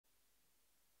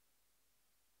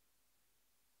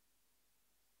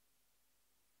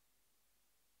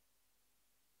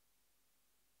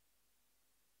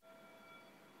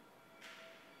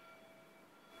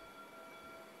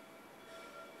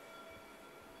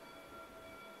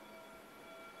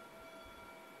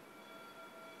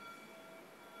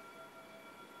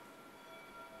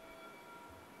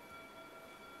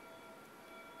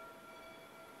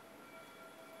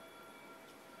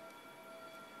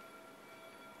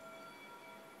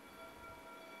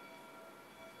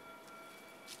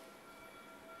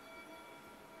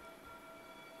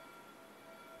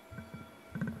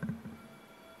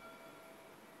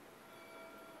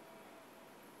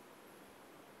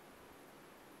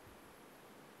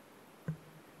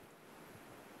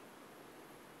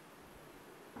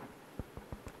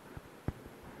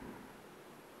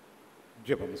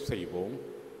ஜெபம் செய்வோம்.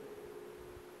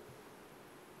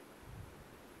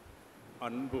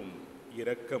 அன்பும்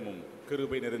இரக்கமும்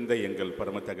கிருபை நிறைந்த எங்கள்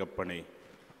பரம தகப்பனே,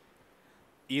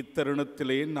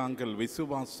 இத்தருணத்திலே நாங்கள்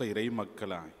விசுவாச இறை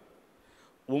மக்களாய்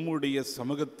உம்முடைய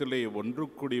சமூகத்திலே ஒன்று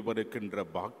கூடி வருகின்ற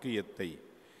பாக்கியத்தை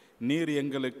நீர்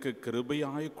எங்களுக்கு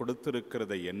கிருபையாய்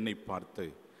கொடுத்திருக்கிறதை எண்ணி பார்த்து,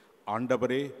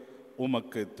 ஆண்டவரே,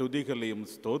 உமக்கு துதிகளையும்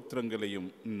ஸ்தோத்திரங்களையும்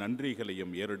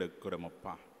நன்றிகளையும் ஏறெடுக்கிறோம்.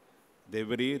 அப்பா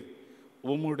தேவரீர்,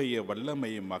 உம்முடைய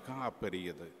வல்லமை மகா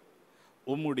பெரியது,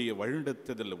 உம்முடைய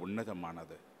வழிநடத்துதல்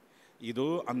உன்னதமானது. இதோ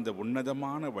அந்த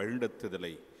உன்னதமான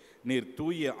வழிநடத்துதலை நீர்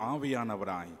தூய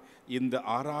ஆவியானவராய் இந்த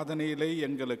ஆராதனையிலே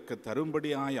எங்களுக்கு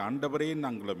தரும்படியாய் ஆண்டவரே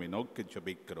நாங்கள் நோக்கி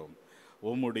ஜெபிக்கிறோம்.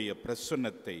 உம்முடைய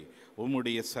பிரசன்னத்தை,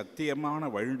 உம்முடைய சத்தியமான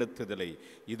வழிநடத்துதலை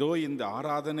இதோ இந்த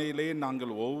ஆராதனையிலே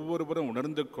நாங்கள் ஒவ்வொருவரும்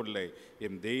உணர்ந்து கொள்ள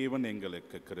என் தேவன்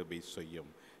எங்களுக்கு கிருபை செய்யும்.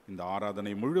 இந்த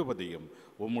ஆராதனை முழுவதையும்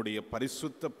உம்முடைய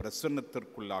பரிசுத்த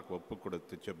பிரசன்னத்திற்குள்ளாக ஒப்பு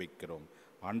கொடுத்து ஜெபிக்கிறோம்.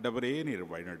 ஆண்டவரே, நீர்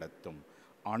வழிநடத்தும்.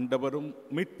 ஆண்டவரும்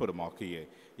மீட்பருமாகிய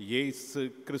இயேசு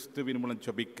கிறிஸ்துவின் மூலம்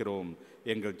ஜெபிக்கிறோம்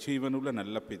எங்கள் ஜீவனுள்ள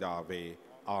நல்ல பிதாவே,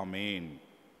 ஆமேன்.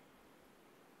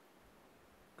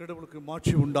 கடவுளுக்கு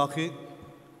மாட்சி உண்டாக.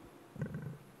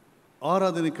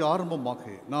 ஆராதனைக்கு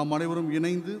ஆரம்பமாக நாம் அனைவரும்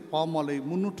இணைந்து பாமாலை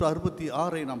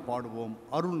 366 நாம் பாடுவோம்.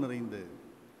 அருள் நிறைந்து.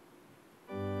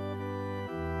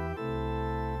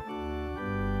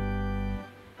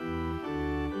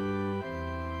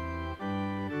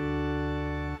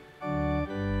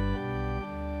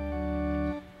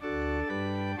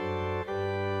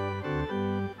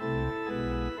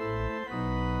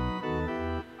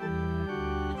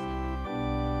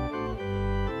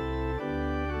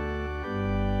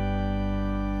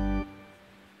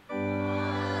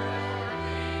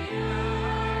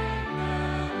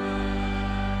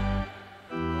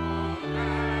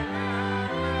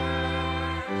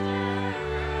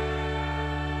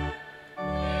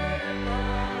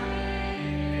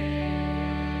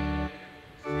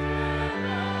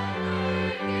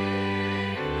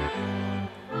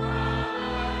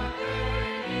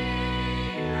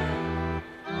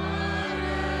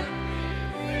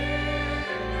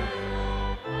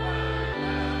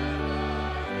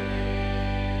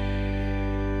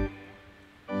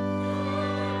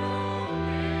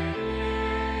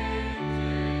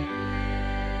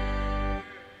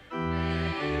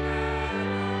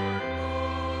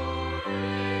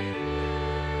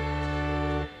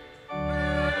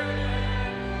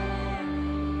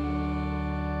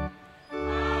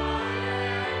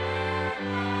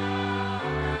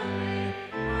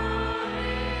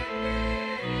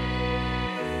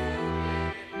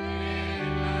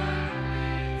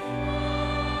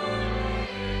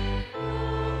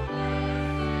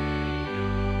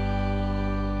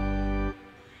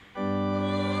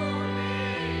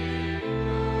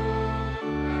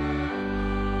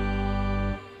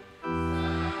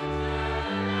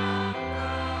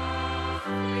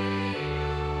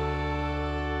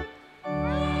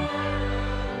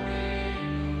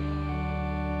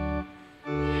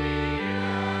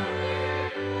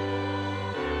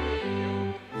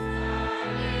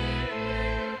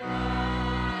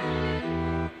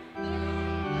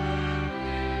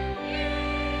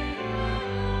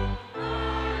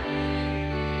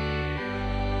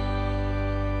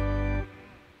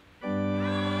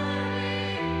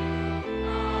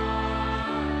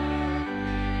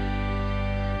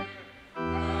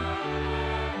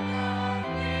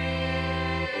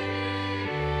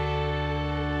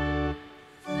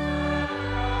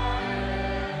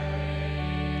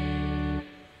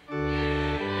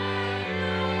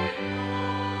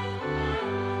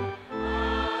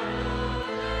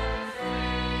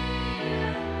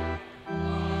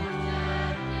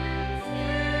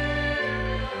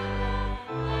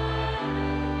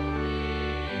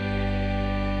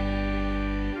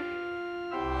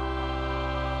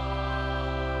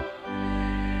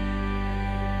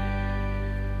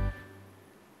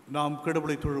 நாம்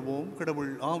கடவுளை தொழுவோம். கடவுள்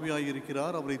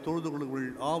ஆவியாயிருக்கிறார். அவரை தொழுது கொள்ளுங்கள்.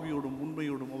 ஆவியோடும்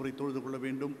உண்மையோடும் அவரை தொழுது கொள்ள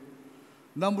வேண்டும்.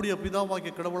 நம்முடைய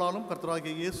பிதாவாகிய கடவுளாலும்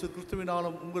கர்த்தராகிய இயேசு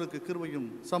கிறிஸ்துவினாலும் உங்களுக்கு கிருபையும்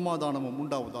சமாதானமும்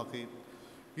உண்டாவதாக.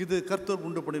 இது கர்த்தர்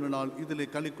உண்டு பண்ணின நாள். இதிலே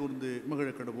களி கூர்ந்து மகிழ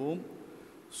கடவோம்.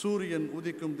 சூரியன்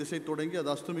உதிக்கும் திசை தொடங்கி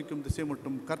அது அஸ்தமிக்கும் திசை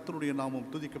மட்டும் கர்த்தருடைய நாமம்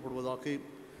துதிக்கப்படுவதாக.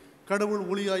 கடவுள்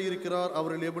ஒளியாயிருக்கிறார்.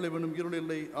 அவரில் எவ்வளவேனும் இருள்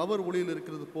இல்லை. அவர் ஒளியில்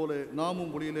இருக்கிறது போல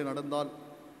நாமும் ஒளியிலே நடந்தால்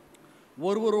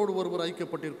ஒருவரோடு ஒருவர்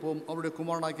ஐக்கியப்பட்டிருப்போம். அவருடைய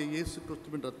குமாரனாகிய இயேசு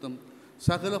கிறிஸ்துவின் ரத்தம்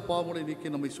சகல பாவங்களை நீக்கி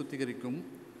நம்மை சுத்திகரிக்கும்.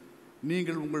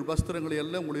 நீங்கள் உங்கள் வஸ்திரங்களை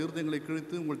அல்ல உங்கள் இருதயங்களை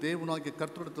கிழித்து உங்கள் தேவனாகிய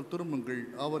கர்த்தரிடத்தில் திரும்புங்கள்.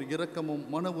 அவர் இரக்கமும்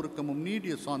மன உருக்கமும்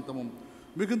நீடிய சாந்தமும்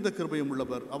மிகுந்த கிருபையும்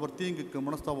உள்ளவர். அவர் தீங்குக்கு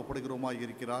மனஸ்தாபப்படுகிறோமாய்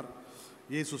இருக்கிறார்.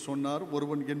 இயேசு சொன்னார்,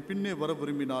 ஒருவன் என் பின்னே வர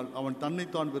விரும்பினால் அவன்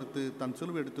தன்னைத்தான் வெறுத்து தன்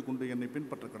சிலுவை எடுத்துக்கொண்டு என்னை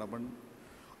பின்பற்ற கடவன்.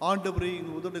 ஆண்டவரே,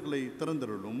 எங்கள் உதடுகளை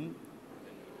திறந்தருளும்.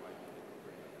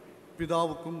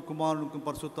 பிதாவுக்கும் குமாரனுக்கும்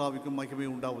பரிசுத்தாவிக்கும் மகிமை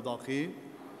உண்டாவதாக.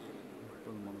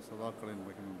 சதாக்களின்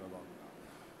மகிமை உண்டாவதாக.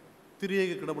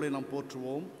 திரியேக கடவுளை நாம்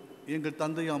போற்றுவோம். எங்கள்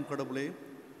தந்தையாம் கடவுளே,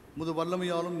 முது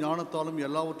வல்லமையாலும் ஞானத்தாலும்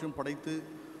எல்லாவற்றையும் படைத்து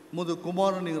முது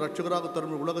குமாரனை இரட்சகராக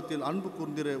தரும் உலகத்தில் அன்பு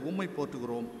கூர்ந்திர உம்மை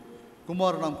போற்றுகிறோம்.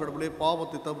 குமாரனாம் கடவுளே,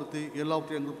 பாவத்தை தவிர்த்து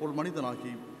எல்லாவற்றையும் எங்கள் போல்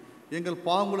மனிதனாகி எங்கள்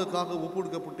பாவங்களுக்காக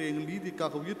ஒப்புடுக்கப்பட்டு எங்கள்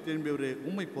நீதிக்காக உயிர் திரும்பியவரே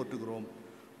உம்மை போற்றுகிறோம்.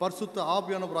 பரிசுத்த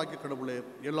ஆவியானவராகிய கடவுளே,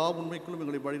 எல்லா உண்மைக்குள்ளும்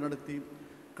எங்களை வழிநடத்தி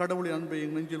கடவுளின் அன்பை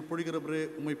எங்கள் நெஞ்சில் பொழிகிறவரே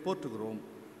உம்மை போற்றுகிறோம்.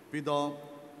 பிதா,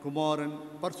 குமாரன்,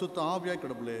 பரிசுத்த ஆவியாய்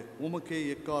கடவுளே, உமக்கே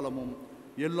எக்காலமும்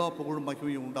எல்லா புகழும்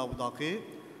மகிமையும் உண்டாவதாக.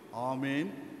 ஆமேன்.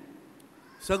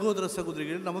 சகோதர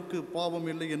சகோதரிகள், நமக்கு பாவம்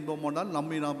இல்லை என்போமானால்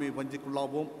நம்மை நாமே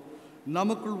வஞ்சிக்கொள்ளாவோம்.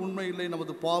 நமக்குள் உண்மை இல்லை,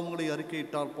 நமது பாவங்களை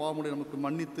அறிக்கையிட்டால் பாவங்களை நமக்கு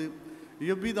மன்னித்து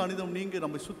எவ்வித அனிதம் நீங்க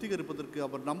நம்மை சுத்திகரிப்பதற்கு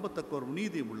அவர் நம்பத்தக்கவர்,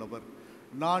 நீதி உள்ளவர்.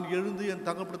 நான் எழுந்து என்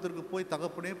தகப்படத்திற்கு போய்,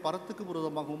 தகப்பனே, பரத்துக்கு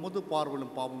விரோதமாக உமது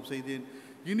பார்வையிலும் பாவம் செய்தேன்.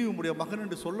 இனி உம்முடைய மகன்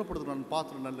என்று சொல்லப்படுவது நான்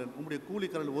பாத்திரம் நல்லன். உம்முடைய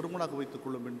கூலிக்கரல் ஒருமனாக வைத்துக்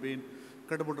கொள்ளும் என்பேன்.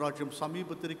 கடவுள் ராஜ்யம்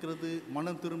சமீபத்திருக்கிறது.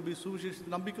 மனம் திரும்பி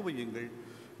சுவிசேஷத்தில் நம்பிக்கை வையுங்கள்.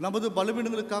 நமது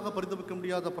பலவீனங்களுக்காக பரிதவிக்க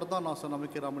முடியாத பிரதான ஆசார்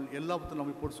நமக்கு இராமல் எல்லாவற்றும்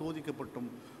நம்மை போல் சோதிக்கப்பட்டும்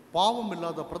பாவம்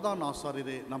இல்லாத பிரதான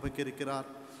ஆசாரியரே நமக்கு இருக்கிறார்.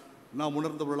 நாம்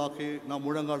உணர்ந்தவர்களாக நாம்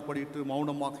முழங்கால் படிட்டு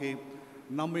மௌனமாக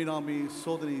நம்மை நாமே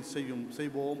சோதனை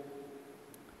செய்வோம்.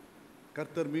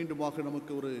 கர்த்தர் மீண்டுமாக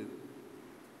நமக்கு ஒரு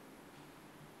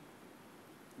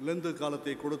லெந்து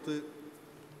காலத்தை கொடுத்து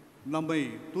நம்மை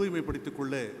தூய்மைப்படுத்திக்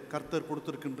கொள்ள கர்த்தர்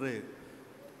கொடுத்திருக்கின்ற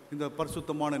இந்த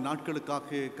பரிசுத்தமான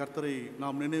நாட்களுக்காக கர்த்தரை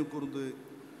நாம் நினைவு கூர்ந்து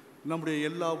நம்முடைய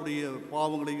எல்லாவுடைய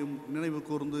பாவங்களையும் நினைவு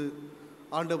கூர்ந்து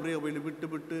ஆண்டவரே அவையில்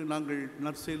விட்டு நாங்கள்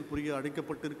நற்செயல் புரிய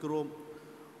அழைக்கப்பட்டிருக்கிறோம்.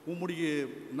 உம்முடைய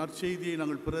நற்செய்தியை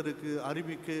நாங்கள் பிறருக்கு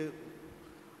அறிவிக்க,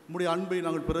 உம்முடைய அன்பை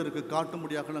நாங்கள் பிறருக்கு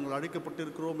காட்டும்படியாக நாங்கள்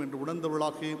அழைக்கப்பட்டிருக்கிறோம் என்று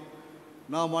உணர்ந்தவர்களாக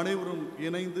நாம் அனைவரும்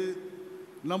இணைந்து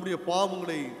நம்முடைய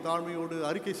பாவங்களை தாழ்மையோடு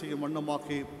அறிக்கை செய்யும் வண்ணமாக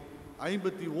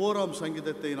 51ஆம்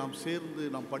சங்கீதத்தை நாம் சேர்ந்து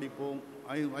படிப்போம்.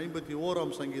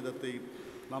 51ஆம் சங்கீதத்தை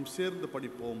நாம் சேர்ந்து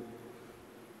படிப்போம்.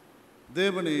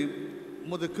 தேவனே,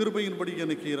 உமது கிருபையின்படி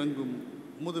எனக்கு இறங்கும்.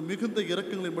 உமது மிகுந்த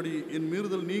இரக்கங்களின்படி என்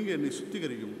மீறுதல் நீங்க என்னை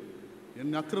சுத்திகரியும்.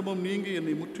 என் அக்கிரமம் நீங்க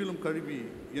என்னை முற்றிலும் கழுவி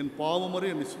என் பாவமறை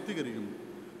என்னை சுத்திகரியும்.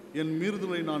 என்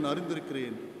மீறுதலை நான்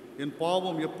அறிந்திருக்கிறேன். என்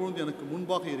பாவம் எப்பொழுது எனக்கு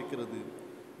முன்பாக இருக்கிறது.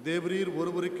 தேவரீர்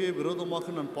ஒருவருக்கே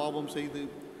விரோதமாக நான் பாவம் செய்து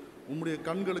உம்முடைய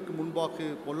கண்களுக்கு முன்பாக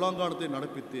பொல்லாங்கானத்தை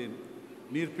நடப்பித்தேன்.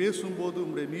 நீர் பேசும்போது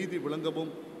உம்முடைய நீதி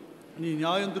விளங்கவும், நீ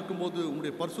நியாயந்திருக்கும் போது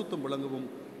உம்முடைய பரிசுத்தம் விளங்கவும்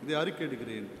இதை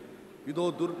அறிக்கையிடுகிறேன். இதோ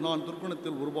நான்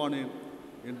துர்க்குணத்தில் உருவானேன்.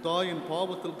 என் தாய் என்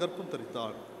பாவத்தில் கர்ப்பம்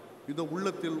தரித்தாள். இதோ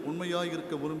உள்ளத்தில்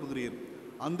உண்மையாயிருக்க விரும்புகிறேன்.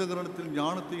 அந்த கரணத்தில்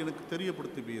ஞானத்தை எனக்கு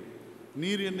தெரியப்படுத்துவீர்.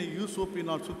 நீர் என்னை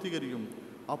யூசோப்பினால் சுத்திகரியும்,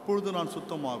 அப்பொழுது நான்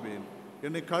சுத்தமாவேன்.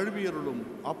 என்னை கழுவியருளும்,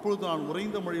 அப்பொழுது நான்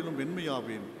உறைந்த மழையிலும்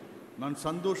வெண்மையாவேன். நான்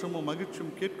சந்தோஷமும்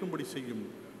மகிழ்ச்சியும் கேட்கும்படி செய்யும்,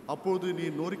 அப்பொழுது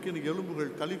நீர் நொறுக்கின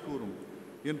எலும்புகள் களி கூறும்.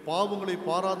 என் பாவங்களை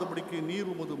பாராதபடிக்கு நீர்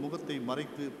உமது முகத்தை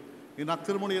மறைத்து என்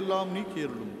அக்கிரமங்களை எல்லாம்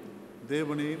நீக்கியருளும்.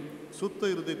 தேவனே, சுத்த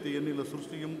இருதயத்தை என்னில்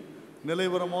சிருஷ்டியும்,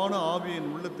 நிலைவரமான ஆவியை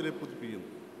என் உள்ளத்திலே புதுப்பியும்.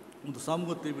 உமது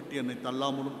சமூகத்தை விட்டு என்னை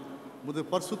தள்ளாமலும் உமது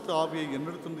பரிசுத்த ஆவியை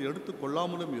என்னிடத்திலிருந்து எடுத்து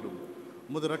கொள்ளாமலும் இரும்.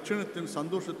 உமது இரட்சணத்தின்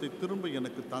சந்தோஷத்தை திரும்ப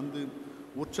எனக்கு தந்து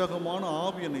உற்சாகமான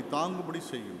ஆவி என்னை தாங்கும்படி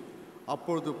செய்யும்.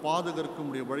 அப்பொழுது பாதகருக்கு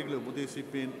உம்முடைய வழிகளை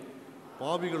உபதேசிப்பேன்.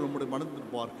 பாவிகள் உம்முடைய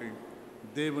மனதிருப்பார்கள்.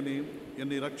 தேவனே,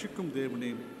 என்னை ரட்சிக்கும்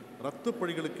தேவனே, இரத்த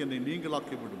பழிகளுக்கு என்னை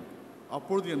நீங்களாக்கிவிடும்.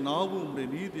 அப்பொழுது என் நாவு உம்முடைய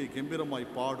நீதியை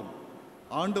கம்பீரமாய் பாடும்.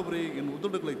 ஆண்டவரே, என்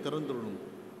உதடுகளை திறந்துள்ளணும்.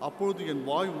 அப்பொழுது என்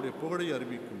வாய் உம்முடைய புகழை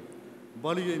அறிவிக்கும்.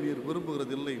 பலியை நீர்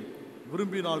விரும்புகிறதில்லை,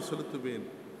 விரும்பினால் செலுத்துவேன்.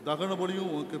 தகன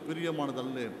பலியும் உனக்கு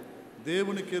பிரியமானதல்ல.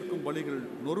 தேவனுக்கேற்கும் பலிகள்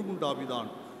நொறுங்குண்டாவிதான்.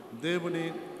 தேவனே,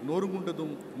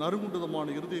 நொறுங்குண்டதும் நறுங்குண்டதுமான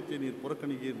இருதயத்தை நீர்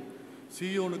புறக்கணியேன்.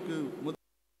 சீயோனுக்கு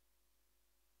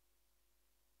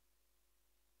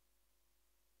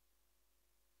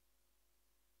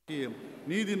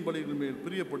நீதியின் பலியின் மேல்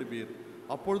பிரியப்படுவீர்.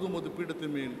 அப்பொழுது உமது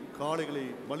பீடத்தின் மேல் காளைகளை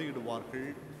பலியிடுவார்கள்.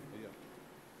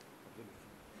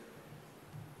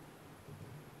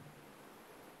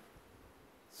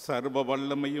 சர்வ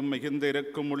வல்லமையும் மிகுந்த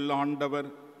இரக்கம் உள்ள ஆண்டவர்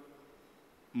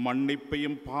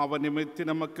மன்னிப்பையும் பாவ நிமித்தி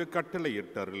நமக்கு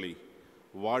கட்டளையிட்டருளி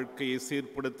வாழ்க்கையை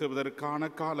சீர்படுத்துவதற்கான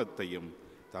காலத்தையும்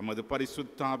தமது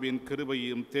பரிசுத்தாவின்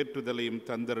கிருபையும் தேற்றுதலையும்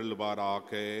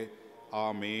தந்தருள்வாராக.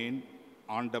 ஆமேன்.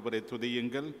 ஆண்டவரை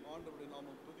துதியுங்கள்.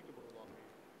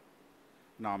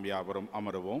 நாம் யாவரும்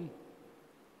அமருவோம்.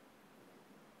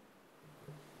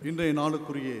 இன்றைய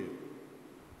நாளுக்குரிய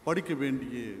படிக்க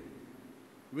வேண்டிய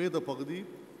வேத பகுதி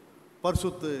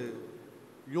பரிசுத்த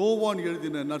யோவான்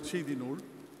எழுதின நற்செய்தி நூல்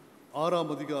 6ஆம்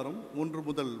அதிகாரம் 1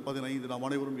 முதல் 15. நாம்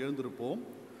அனைவரும் எழுந்திருப்போம்.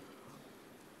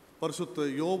 பரிசுத்த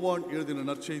யோவான் எழுதின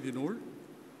நற்செய்தி நூல்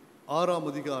 6ஆம்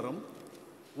அதிகாரம்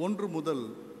 1 முதல்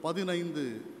 15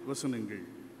 வசனங்கள்.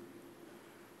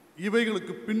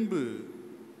 இவைகளுக்கு பின்பு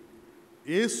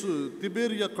இயேசு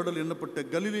திபேரியா கடல் என்னப்பட்ட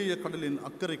கலிலேய கடலின்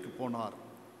அக்கறைக்கு போனார்.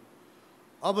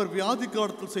 அவர் வியாதி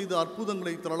காலத்தில் செய்த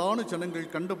அற்புதங்களை திரளான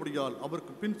ஜனங்கள் கண்டபடியால்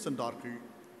அவருக்கு பின் சென்றார்கள்.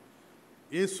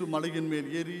 இயேசு மலையின் மேல்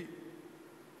ஏறி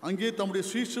அங்கே தம்முடைய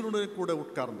சீஷருடன் கூட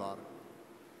உட்கார்ந்தார்.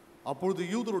 அப்பொழுது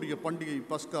யூதருடைய பண்டிகை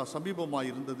பஸ்கா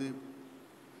சமீபமாயிருந்தது.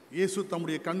 இயேசு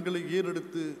தம்முடைய கண்களை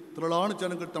ஏறெடுத்து திரளான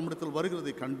ஜனங்கள் தம்மிடத்தில்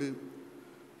வருகிறதை கண்டு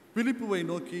பிலிப்புவை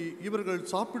நோக்கி, இவர்கள்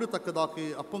சாப்பிடத்தக்கதாக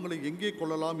அப்பங்களை எங்கே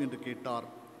கொள்ளலாம் என்று கேட்டார்.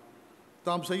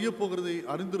 தாம் செய்ய போகிறதை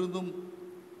அறிந்திருந்தும்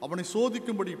அவனை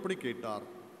சோதிக்கும்படி இப்படி கேட்டார்.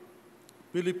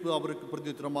 பிலிப்பு அவருக்கு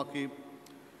பிரதித்திரமாக்கி,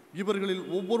 இவர்களில்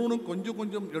ஒவ்வொருவனும் கொஞ்சம்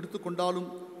கொஞ்சம் எடுத்துக்கொண்டாலும்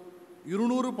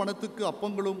 200 பணத்துக்கு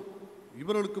அப்பங்களும்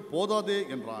இவர்களுக்கு போதாதே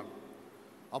என்றான்.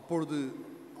 அப்பொழுது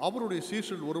அவருடைய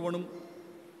சீஷரில் ஒருவனும்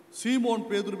சீமோன்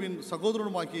பேதுருவின்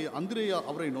சகோதரனுமாகிய அந்திரேயா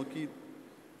அவரை நோக்கி,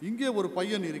 இங்கே ஒரு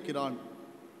பையன் இருக்கிறான்.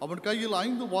 அவன் கையில்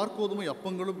 5 வார்கோதுமை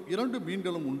அப்பங்களும் 2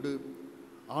 மீன்களும் உண்டு.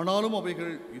 ஆனாலும்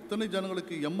அவைகள் இத்தனை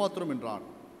ஜனங்களுக்கு எம்மாத்திரம் என்றான்.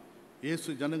 இயேசு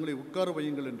ஜனங்களை உட்கார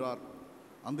வையுங்கள் என்றார்.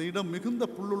 அந்த இடம் மிகுந்த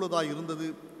புல்லுள்ளதாய் இருந்தது.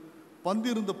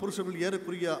 பந்திருந்த புருஷர்கள்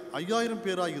ஏறக்குரிய 5000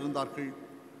 பேராய் இருந்தார்கள்.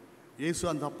 இயேசு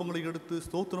அந்த அப்பங்களை எடுத்து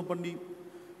ஸ்தோத்திரம் பண்ணி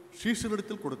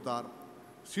சீஷரிடத்தில் கொடுத்தார்.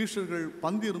 சீஷர்கள்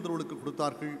பந்தி இருந்தவர்களுக்கு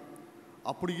கொடுத்தார்கள்.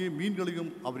 அப்படியே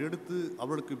மீன்களையும் அவர் எடுத்து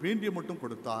அவர்களுக்கு வேண்டிய மட்டும்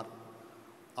கொடுத்தார்.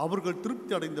 அவர்கள்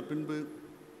திருப்தி அடைந்த பின்பு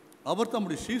அவர்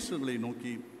தம்முடைய சீஷர்களை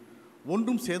நோக்கி,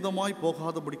 ஒன்றும் சேதமாய்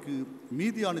போகாதபடிக்கு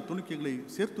மீதியான துணிக்கைகளை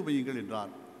சேர்த்து வையுங்கள்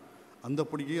என்றார்.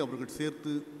 அந்தப்படியே அவர்கள்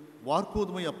சேர்த்து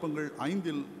வார்கோதுமை அப்பங்கள்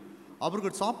 5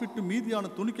 அவர்கள் சாப்பிட்டு மீதியான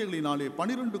துணிக்கைகளினாலே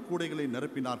 12 கூடைகளை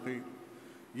நிரப்பினார்கள்.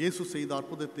 இயேசு செய்த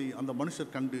அற்புதத்தை அந்த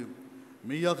மனுஷர் கண்டு,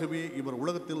 மெய்யாகவே இவர்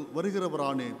உலகத்தில்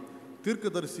வருகிறவரான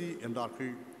தீர்க்கதரிசி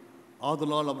என்றார்கள்.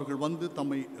 ஆதலால் அவர்கள் வந்து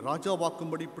தம்மை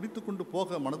ராஜாவாக்கும்படி பிடித்து கொண்டு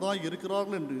போக மனதாய்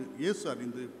இருக்கிறார்கள் என்று இயேசு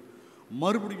அறிந்து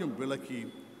மறுபடியும் விலக்கி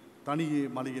தனியே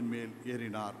மலையின் மேல்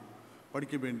ஏறினார்.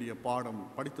 படிக்க வேண்டிய பாடம்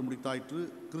படித்து முடித்தாயிற்று.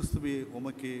 கிறிஸ்துவே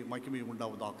உமக்கே மகிமை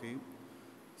உண்டாவதாக.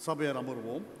 சபையார்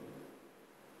அமர்வோம்.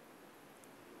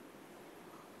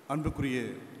 அன்புக்குரிய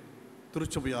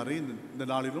திருச்சபையாரை, இந்த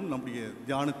நாளிலும் நம்முடைய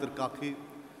தியானத்திற்காக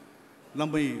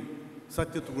நம்மை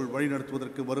சத்தியத்துக்குள்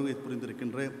வழிநடத்துவதற்கு வருகை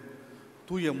புரிந்திருக்கின்ற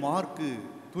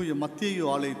தூய மத்தேயு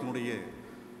ஆலயத்தினுடைய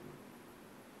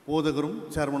போதகரும்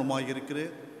சேர்மனுமாக இருக்கிற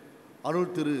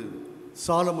அருள் திரு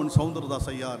சாலமன் சவுந்தரதாஸ்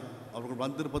ஐயார் அவர்கள்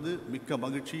வந்திருப்பது மிக்க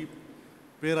மகிழ்ச்சி.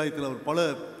 பேராயத்தில் அவர் பல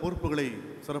பொறுப்புகளை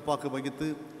சிறப்பாக வகித்து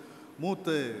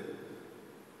மூத்த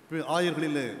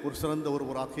ஆயர்களில் ஒரு சிறந்த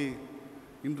ஒருவராக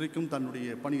இன்றைக்கும் தன்னுடைய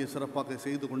பணியை சிறப்பாக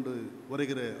செய்து கொண்டு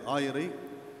வருகிற ஆயரை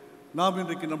நாம்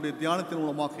இன்றைக்கு நம்முடைய தியானத்தின்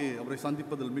மூலமாக அவரை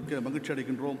சந்திப்பதில் மிக்க மகிழ்ச்சி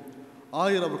அடைகின்றோம்.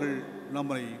 ஆயர் அவர்கள்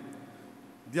நம்மை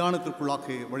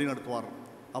தியானத்திற்குள்ளாக வழிநடத்துவார்.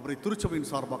 அவரை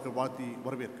திருச்சபையின் சார்பாக வாழ்த்தி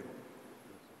வரவேற்கிறோம்.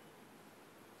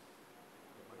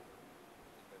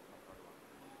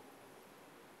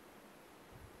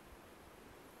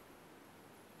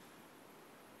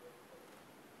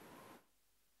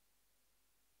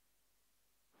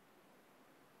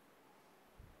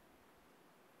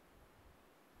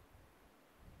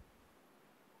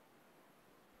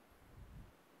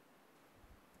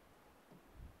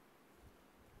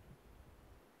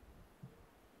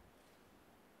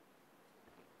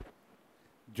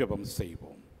 ஜெபம்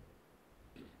செய்வோம்.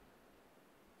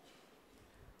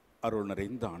 அருள்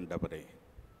நிறைந்த ஆண்டவரே,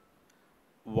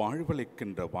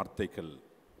 வாழ்வளிக்கின்ற வார்த்தைகள்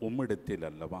உம்மிடத்தில்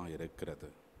அல்லவா இருக்கிறது.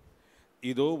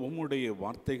 இதோ உம்முடைய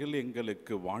வார்த்தைகள்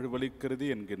எங்களுக்கு வாழ்வளிக்கிறது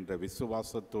என்கின்ற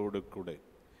விசுவாசத்தோடு கூட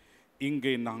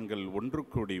இங்கே நாங்கள் ஒன்று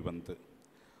கூடி வந்து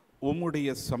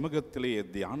உம்முடைய சமூகத்திலே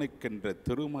தியானிக்கின்ற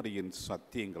திருமறையின்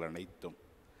சத்தியங்கள் அனைத்தும்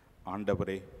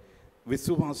ஆண்டவரே,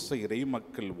 விசுவாச இறை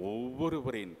மக்கள்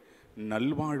ஒவ்வொருவரின்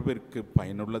நல்வாழ்விற்கு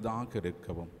பயனுள்ளதாக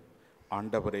இருக்கவும்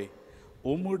ஆண்டவரே,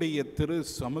 உம்முடைய திரு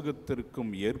சமூகத்திற்கும்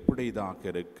ஏற்புடையதாக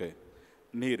இருக்க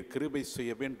நீர் கிருபை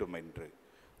செய்ய வேண்டும் என்று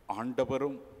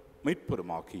ஆண்டவரும்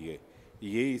மீட்பருமாகிய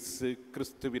இயேசு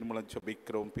கிறிஸ்துவின் மூலம்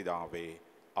ஜெபிக்கிறோம் பிதாவே,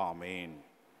 ஆமேன்.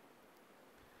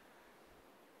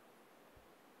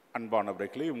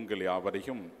 அன்பானவர்களே, உங்கள்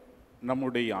யாவரையும்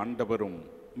நம்முடைய ஆண்டவரும்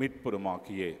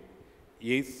மீட்பருமாகிய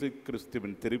இயேசு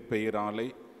கிறிஸ்துவின் திருப்பெயராலே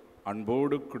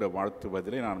அன்போடு கூட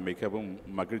வாழ்த்துவதிலே நான் மிகவும்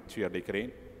மகிழ்ச்சி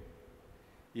அடைகிறேன்.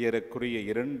 ஏறக்குறைய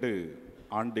 2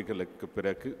 ஆண்டுகளுக்கு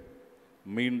பிறகு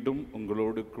மீண்டும்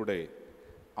உங்களோடு கூட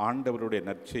ஆண்டவருடைய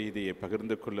நற்செய்தியை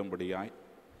பகிர்ந்து கொள்ளும்படியாய்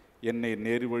என்னை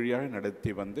நேர்வழியாக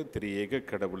நடத்தி வந்து திரியேக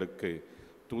கடவுளுக்கு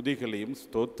துதிகளையும்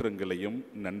ஸ்தோத்திரங்களையும்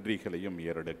நன்றிகளையும்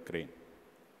ஏறெடுக்கிறேன்.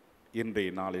 இன்றைய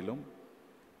நாளிலும்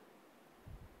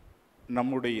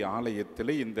நம்முடைய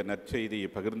ஆலயத்தில் இந்த நற்செய்தியை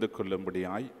பகிர்ந்து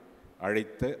கொள்ளும்படியாய்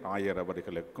அழைத்த ஆயர்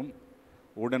அவர்களுக்கும்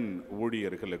உடன்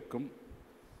ஊழியர்களுக்கும்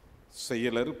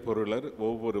செயலர் பொருளர்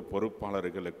ஒவ்வொரு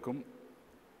பொறுப்பாளர்களுக்கும்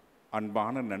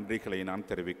அன்பான நன்றிகளை நான்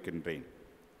தெரிவிக்கின்றேன்.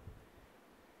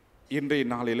 இன்றைய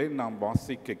நாளிலே நாம்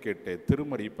வாசிக்க கேட்ட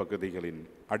திருமறை பகுதிகளின்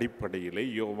அடிப்படையிலே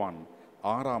யோவான்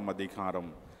 6ஆம் அதிகாரம்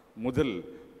முதல்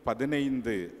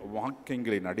 15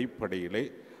 வாக்கியங்களின் அடிப்படையிலே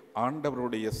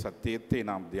ஆண்டவருடைய சத்தியத்தை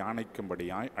நாம்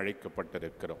தியானிக்கும்படியாய்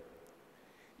அழைக்கப்பட்டிருக்கிறோம்.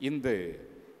 இந்த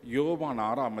யோவான்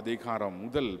 6ஆம் அதிகாரம்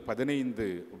முதல் 15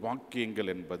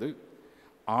 வாக்கியங்கள் என்பது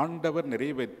ஆண்டவர்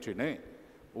நிறைவேற்றின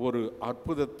ஒரு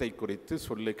அற்புதத்தை குறித்து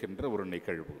சொல்லுகின்ற ஒரு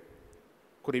நிகழ்வு.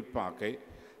 குறிப்பாக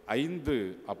 5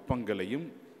 அப்பங்களையும்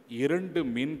 2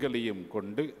 மீன்களையும்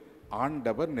கொண்டு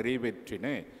ஆண்டவர் நிறைவேற்றின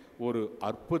ஒரு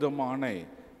அற்புதமான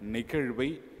நிகழ்வை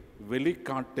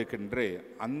வெளிக்காட்டுகின்ற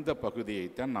அந்த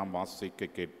பகுதியைத்தான் நாம் வாசிக்க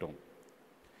கேட்டோம்.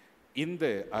 இந்த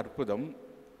அற்புதம்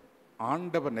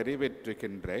ஆண்டவர்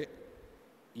நிறைவேற்றுகின்ற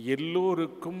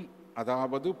எல்லோருக்கும்,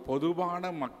 அதாவது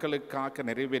பொதுவான மக்களுக்காக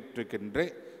நிறைவேற்றுகின்ற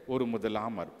ஒரு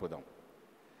முதலாம் அற்புதம்.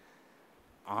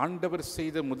 ஆண்டவர்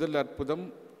செய்த முதல் அற்புதம்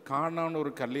கானான்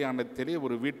ஒரு கல்யாணத்திலே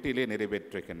ஒரு வீட்டிலே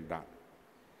நிறைவேற்றுகின்றார்.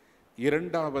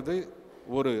 2வது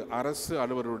ஒரு அரசு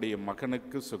அலுவலருடைய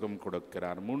மகனுக்கு சுகம்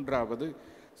கொடுக்கிறார். 3வது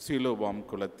சீலோவாம்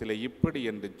குளத்திலே. இப்படி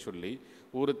என்று சொல்லி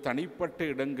ஒரு தனிப்பட்ட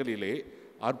இடங்களிலே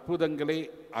அற்புதங்களை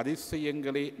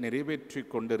அதிசயங்களை நிறைவேற்றி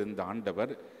கொண்டிருந்த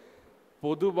ஆண்டவர்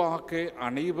பொதுவாக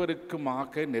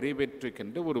அனைவருக்குமாக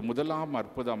நிறைவேற்றுகின்ற ஒரு முதலாம்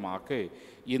அற்புதமாக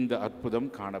இந்த அற்புதம்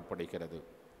காணப்படுகிறது.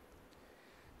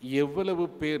 எவ்வளவு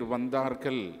பேர்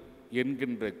வந்தார்கள்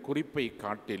என்கின்ற குறிப்பை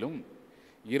காட்டிலும்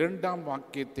 2ஆம்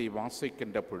வாக்கியத்தை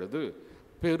வாசிக்கின்ற பொழுது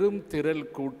பெரும் திரள்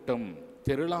கூட்டம்,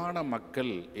 திரளான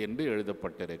மக்கள் என்று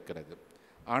எழுதப்பட்டிருக்கிறது.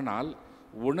 ஆனால்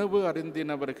உணவு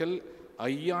அருந்தினவர்கள்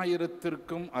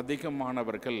 5000த்திற்கும்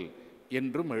அதிகமானவர்கள்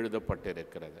என்றும்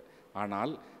எழுதப்பட்டிருக்கிறது.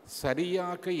 ஆனால்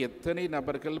சரியாக எத்தனை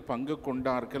நபர்கள் பங்கு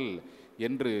கொண்டார்கள்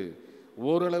என்று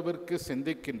ஓரளவிற்கு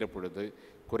சிந்திக்கின்ற பொழுது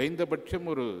குறைந்தபட்சம்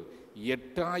ஒரு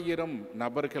 8000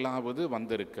 நபர்களாவது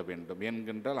வந்திருக்க வேண்டும்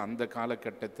என்கின்றால், அந்த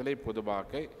காலகட்டத்திலே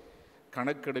பொதுவாக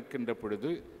கணக்கெடுக்கின்ற பொழுது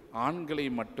ஆண்களை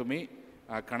மட்டுமே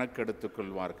கணக்கெடுத்துக்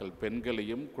கொள்வார்கள்.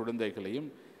 பெண்களையும் குழந்தைகளையும்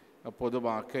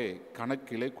பொதுவாக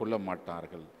கணக்கிலே கொள்ள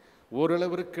மாட்டார்கள்.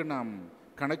 ஓரளவிற்கு நாம்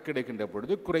கணக்கெடுக்கின்ற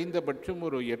பொழுது குறைந்தபட்சம்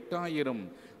ஒரு 8000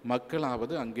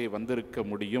 மக்களாவது அங்கே வந்திருக்க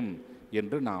முடியும்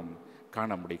என்று நாம்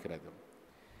காண முடிகிறது.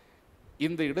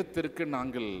 இந்த இடத்திற்கு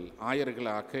நாங்கள்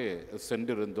ஆயர்களாக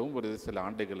சென்றிருந்தோம் ஒரு சில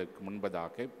ஆண்டுகளுக்கு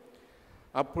முன்பதாக.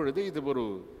 அப்பொழுது இது ஒரு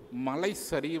மலை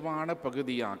சரிவான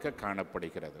பகுதியாக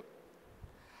காணப்படுகிறது.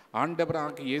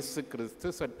 ஆண்டவராக இயேசு கிறிஸ்து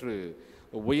சற்று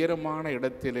உயரமான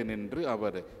இடத்தில் நின்று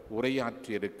அவர்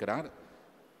உரையாற்றியிருக்கிறார்.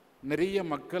 நிறைய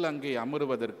மக்கள் அங்கே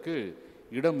அமருவதற்கு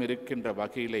இடம் இருக்கின்ற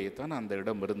வகையிலே தான் அந்த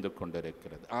இடம் இருந்து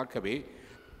கொண்டிருக்கிறது. ஆகவே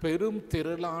பெரும்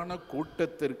திரளான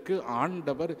கூட்டத்திற்கு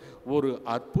ஆண்டவர் ஒரு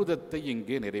அற்புதத்தை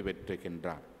இங்கே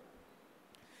நிறைவேற்றுகின்றார்.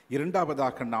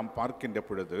 2வதாக நாம் பார்க்கின்ற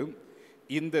பொழுது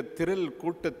இந்த திரள்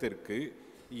கூட்டத்திற்கு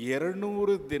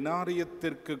 200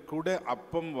 தினாரியத்திற்கு கூட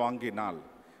அப்பம் வாங்கினால்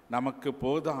நமக்கு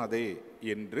போதாதே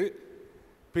என்று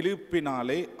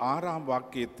பிலிப்பினாலே 6ஆம்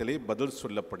வாக்கியத்திலே பதில்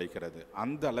சொல்லப்படுகிறது.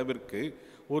 அந்த அளவிற்கு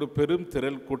ஒரு பெரும்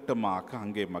திரள் கூட்டமாக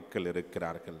அங்கே மக்கள்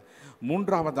இருக்கிறார்கள்.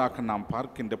 3வதாக நாம்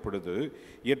பார்க்கின்ற பொழுது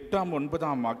 8ஆம்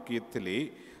 9ஆம் வாக்கியத்திலே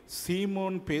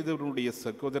சீமோன் பேதுருடைய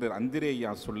சகோதரர்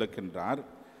அந்திரேயா சொல்லுகின்றார்,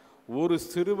 ஒரு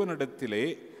சிறுவனிடத்திலே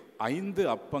 5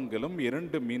 அப்பங்களும்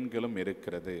 2 மீன்களும்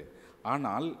இருக்கிறது.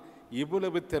 ஆனால்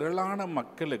இவ்வளவு திரளான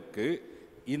மக்களுக்கு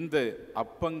இந்த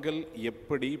அப்பங்கள்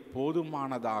எப்படி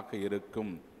போதுமானதாக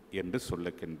இருக்கும் என்று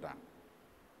சொல்லுகின்றான்.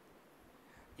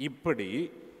 இப்படி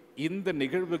இந்த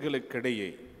நிகழ்வுகளுக்கிடையே,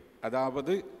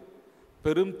 அதாவது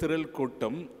பெரும் திரள்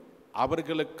கூட்டம்,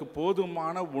 அவர்களுக்கு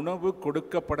போதுமான உணவு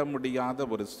கொடுக்கப்பட முடியாத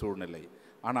ஒரு சூழ்நிலை.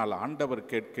 ஆனால் ஆண்டவர்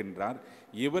கேட்கின்றார்,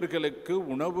 இவர்களுக்கு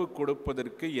உணவு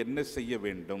கொடுப்பதற்கு என்ன செய்ய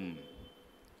வேண்டும்?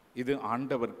 இது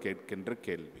ஆண்டவர் கேட்கின்ற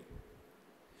கேள்வி.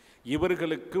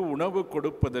 இவர்களுக்கு உணவு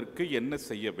கொடுப்பதற்கு என்ன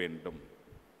செய்ய வேண்டும்?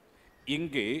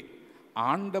 இங்கே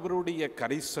ஆண்டவருடைய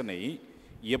கரிசனை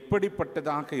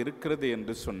எப்படிப்பட்டதாக இருக்கிறது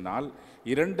என்று சொன்னால்,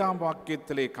 2ஆம்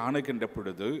வாக்கியத்திலே காணுகின்ற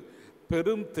பொழுது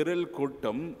பெரும் திரள்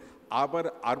கூட்டம் அவர்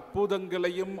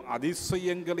அற்புதங்களையும்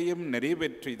அதிசயங்களையும்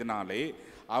நிறைவேற்றியதினாலே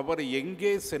அவர்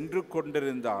எங்கே சென்று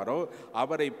கொண்டிருந்தாரோ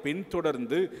அவரை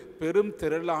பின்தொடர்ந்து பெரும்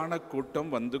திரளான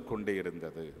கூட்டம் வந்து கொண்டே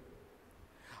இருந்தது.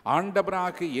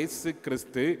 ஆண்டவராக இயேசு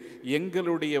கிறிஸ்து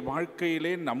எங்களுடைய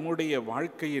வாழ்க்கையிலே, நம்முடைய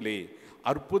வாழ்க்கையிலே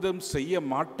அற்புதம் செய்ய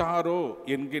மாட்டாரோ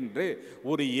என்கின்ற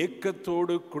ஒரு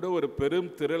ஏக்கத்தோடு கூட ஒரு பெரும்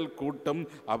திரள் கூட்டம்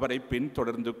அவரை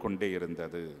பின்தொடர்ந்து கொண்டே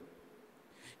இருந்தது.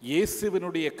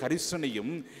 இயேசுவினுடைய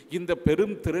கரிசனையும் இந்த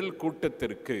பெரும் திரள்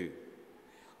கூட்டத்திற்கு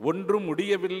ஒன்றும்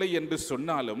முடியவில்லை என்று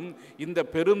சொன்னாலும் இந்த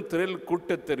பெரும் திரள்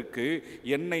கூட்டத்திற்கு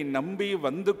என்னை நம்பி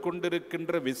வந்து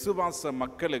கொண்டிருக்கின்ற விசுவாச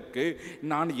மக்களுக்கு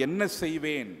நான் என்ன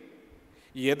செய்வேன்,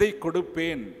 எதை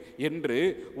கொடுப்பேன் என்று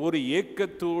ஒரு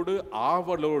ஏக்கத்தோடு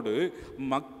ஆவலோடு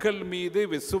மக்கள் மீது,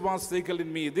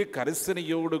 விசுவாசிகளின் மீது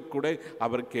கரிசனையோடு கூட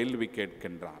அவர் கேள்வி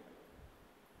கேட்கின்றார்.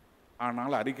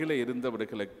 ஆனால் அருகில்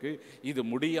இருந்தவர்களுக்கு இது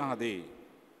முடியாதே,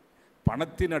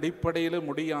 பணத்தின் அடிப்படையில்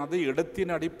முடியாது,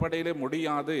 இடத்தின் அடிப்படையில்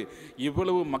முடியாது,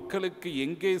 இவ்வளவு மக்களுக்கு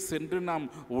எங்கே சென்று நாம்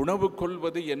உணவு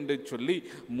கொள்வது என்று சொல்லி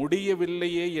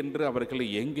முடியவில்லையே என்று அவர்கள்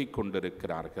ஏங்கிக்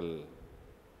கொண்டிருக்கிறார்கள்.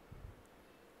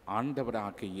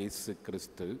 ஆண்டவராகிய இயேசு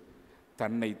கிறிஸ்து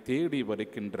தன்னை தேடி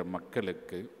வருகின்ற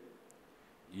மக்களுக்கு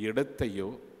இடத்தையோ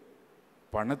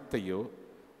பணத்தையோ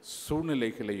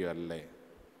சூழ்நிலைகளையோ அல்ல,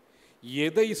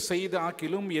 எதை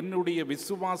செய்தாகிலும் என்னுடைய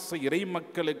விசுவாச இறை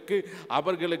மக்களுக்கு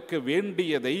அவர்களுக்கு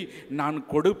வேண்டியதை நான்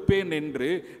கொடுப்பேன் என்று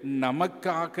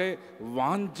நமக்காக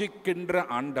வாஞ்சிக்கின்ற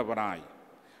ஆண்டவராய்,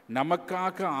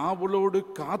 நமக்காக ஆவலோடு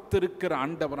காத்திருக்கிற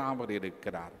ஆண்டவராக அவர்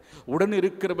இருக்கிறார். உடன்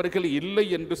இருக்கிறவர்கள் இல்லை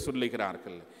என்று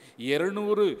சொல்லுகிறார்கள்.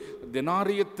 200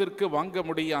 தெனாரியத்திற்கு வாங்க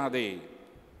முடியாதே,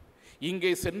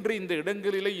 இங்கே சென்று இந்த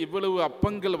இடங்களிலே இவ்வளவு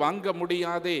அப்பங்கள் வாங்க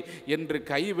முடியாதே என்று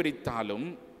கைவிரித்தாலும்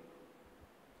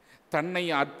தன்னை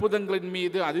அற்புதங்களின்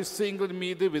மீது, அதிசயங்களின்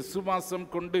மீது விசுவாசம்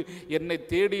கொண்டு என்னை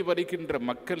தேடி வருகின்ற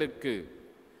மக்களுக்கு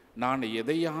நான்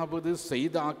எதையாவது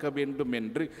செய்தாக வேண்டும்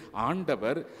என்று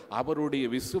ஆண்டவர் அவருடைய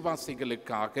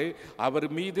விசுவாசிகளுக்காக, அவர்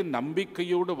மீது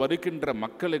நம்பிக்கையோடு வருகின்ற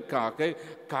மக்களுக்காக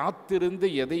காத்திருந்து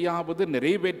எதையாவது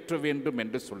நிறைவேற்ற வேண்டும்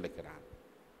என்று சொல்லுகிறார்.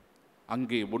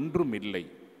 அங்கே ஒன்றும் இல்லை.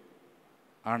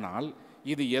 ஆனால்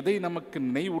இது எதை நமக்கு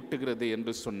நினைவூட்டுகிறது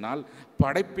என்று சொன்னால்,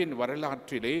 படைப்பின்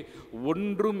வரலாற்றிலே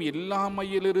ஒன்றும்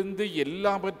இல்லாமையிலிருந்து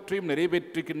எல்லாவற்றையும்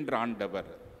நிறைவேற்றுகின்ற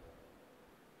ஆண்டவர்.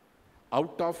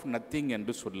 அவுட் ஆஃப் நத்திங்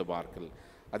என்று சொல்லுவார்கள்.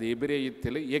 அது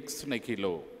எபிரேயத்தில் எக்ஸ்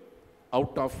நெகிலோ,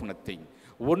 அவுட் ஆஃப் நத்திங்.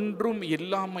 ஒன்றும்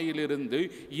இல்லாமையிலிருந்து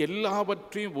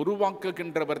எல்லாவற்றையும்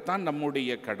உருவாக்குகின்றவர் தான்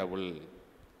நம்முடைய கடவுள்.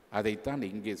 அதைத்தான்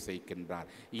இங்கே செய்கின்றார்.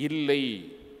 இல்லை,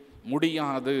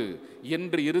 முடியாது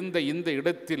என்று இருந்த இந்த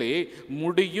இடத்திலே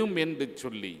முடியும் என்று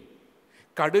சொல்லி,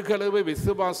 கடுகளவு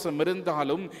விசுவாசம்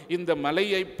இருந்தாலும் இந்த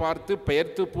மலையை பார்த்து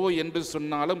பெயர்த்து போ என்று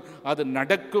சொன்னாலும் அது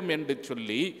நடக்கும் என்று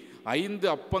சொல்லி 5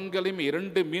 அப்பங்களையும்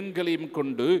 2 மீன்களையும்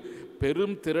கொண்டு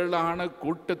பெரும் திரளான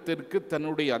கூட்டத்திற்கு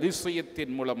தன்னுடைய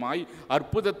அதிசயத்தின் மூலமாய்,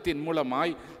 அற்புதத்தின்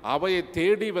மூலமாய் அவையை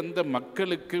தேடி வந்த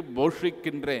மக்களுக்கு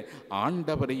போஷிக்கின்ற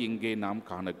ஆண்டவரை இங்கே நாம்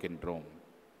காணுகின்றோம்.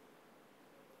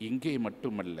 இங்கே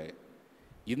மட்டுமல்ல,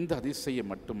 இந்த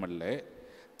அதிசயம் மட்டுமல்ல,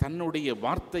 தன்னுடைய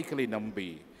வார்த்தைகளை நம்பி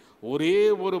ஒரே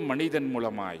ஒரு மனிதன்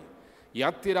மூலமாய்,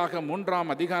 யாத்திராக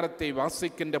 3ஆம் அதிகாரத்தை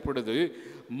வாசிக்கின்ற பொழுது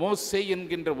மோசே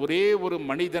என்கின்ற ஒரே ஒரு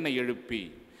மனிதனை எழுப்பி,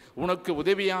 உனக்கு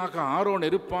உதவியாக ஆரோன்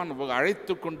இருப்பான்,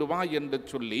 அழைத்து கொண்டு வா என்று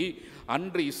சொல்லி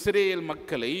அன்று இஸ்ரேல்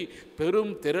மக்களை,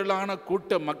 பெரும் திரளான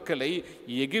கூட்ட மக்களை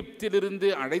எகிப்திலிருந்து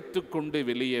அழைத்து கொண்டு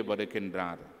வெளியே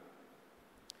வருகின்றார்.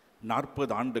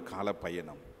 40 ஆண்டு கால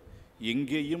பயணம்.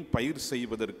 எங்கேயும் பயிர்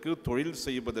செய்வதற்கு, தொழில்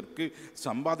செய்வதற்கு,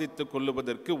 சம்பாதித்து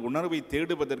கொள்ளுவதற்கு, உணர்வை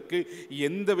தேடுவதற்கு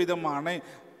எந்த விதமான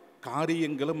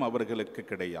காரியங்களும் அவர்களுக்கு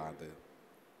கிடையாது.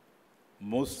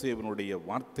 மோசேவினுடைய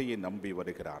வார்த்தையை நம்பி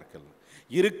வருகிறார்கள்.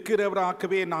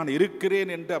 இருக்கிறவராகவே நான் இருக்கிறேன்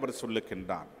என்று அவர்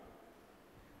சொல்லுகின்றார்.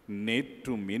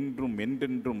 நேற்றும் இன்றும்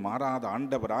என்றென்றும் மாறாத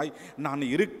ஆண்டவராய் நான்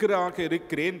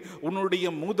இருக்கிறேன், உன்னுடைய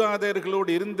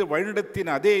மூதாதையர்களோடு இருந்து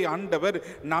வழிநடத்தின அதே ஆண்டவர்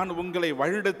நான் உங்களை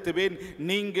வழிநடத்துவேன்,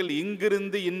 நீங்கள்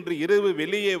இங்கிருந்து இன்று இரவு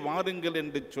வெளியே வாருங்கள்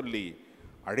என்று சொல்லி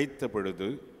அழைத்த பொழுது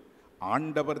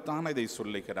ஆண்டவர் தான் இதை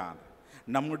சொல்லுகிறார்.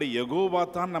 நம்முடைய யெகோவா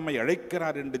தான் நம்மை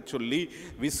அழைக்கிறார் என்று சொல்லி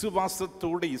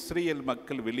விசுவாசத்தோடு இஸ்ரேல்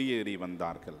மக்கள் வெளியேறி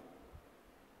வந்தார்கள்.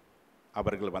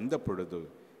 அவர்கள் வந்த பொழுது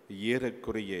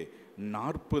ஏறக்குறைய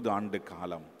 40 ஆண்டு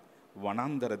காலம்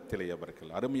வனாந்தரத்திலே அவர்கள்,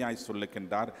 அருமையாய்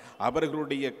சொல்லுகின்றார்,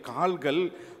 அவர்களுடைய கால்கள்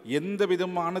எந்த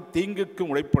விதமான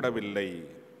தீங்குக்கும் உழைப்படவில்லை,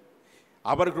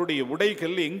 அவர்களுடைய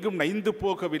உடைகள் எங்கும் நைந்து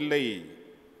போகவில்லை.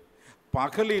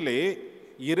 பகலிலே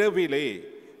இரவிலே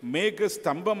மேக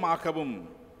ஸ்தம்பமாகவும்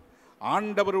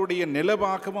ஆண்டவருடைய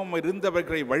நிலவாகவும்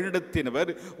இருந்தவர்களை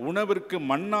வழிநடத்தினவர். உணவிற்கு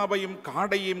மன்னாவையும்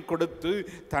காடையும் கொடுத்து,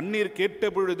 தண்ணீர் கேட்ட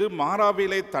பொழுது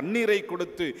மாறாவிலே தண்ணீரை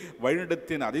கொடுத்து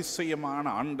வழிநடத்தின அதிசயமான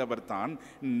ஆண்டவர் தான்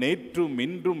நேற்றும்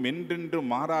இன்றும்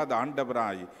என்றென்றும் மாறாத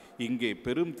ஆண்டவராய் இங்கே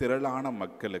பெரும் திரளான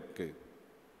மக்களுக்கு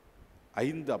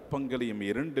 5 அப்பங்களையும்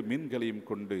 2 மீன்களையும்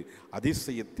கொண்டு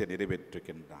அதிசயத்தை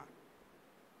நிறைவேற்றுகின்றார்.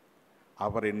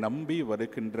 அவரை நம்பி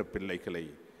வருகின்ற பிள்ளைகளை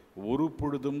ஒரு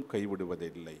பொழுதும்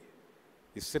கைவிடுவதில்லை.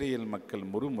 இஸ்ரேல் மக்கள்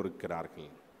முறுமுறுக்கிறார்கள்.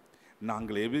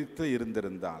 நாங்கள் எதிர்த்து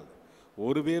இருந்திருந்தால்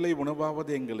ஒருவேளை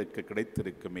உணவாவது எங்களுக்கு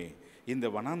கிடைத்திருக்குமே, இந்த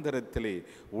வனாந்தரத்திலே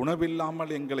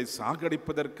உணவில்லாமல் எங்களை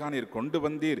சாகடிப்பதற்கான நீர் கொண்டு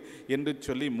வந்தீர் என்று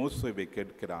சொல்லி மோசேவை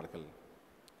கேட்கிறார்கள்.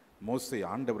 மோசே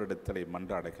ஆண்டவரிடத்திலே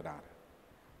மன்றாடுகிறார்.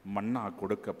 மன்னா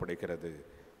கொடுக்கப்படுகிறது,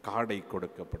 காடை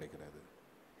கொடுக்கப்படுகிறது.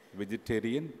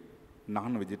 வெஜிடேரியன்,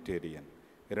 நான் வெஜிடேரியன்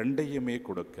ரெண்டையுமே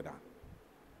கொடுக்கிறார்.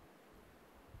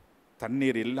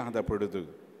 தண்ணீர் இல்லாத பொழுது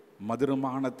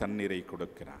மதுரமான தண்ணீரை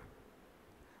கொடுக்கிறார்.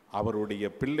 அவருடைய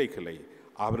பிள்ளைகளை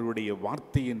அவருடைய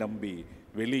வார்த்தையை நம்பி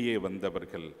வெளியே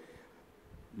வந்தவர்கள்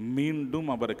மீண்டும்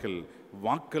அவர்கள்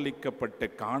வாக்களிக்கப்பட்ட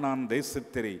கானான்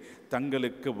தேசத்தை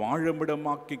தங்களுக்கு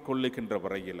வாழுமிடமாக்கி கொள்ளுகின்ற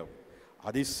வரையிலும்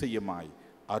அதிசயமாய்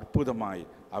அற்புதமாய்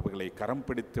அவர்களை கரம்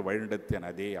பிடித்து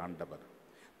வழிநடத்தின அதே ஆண்டவர்.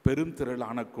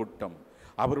 பெருந்திரளான கூட்டம்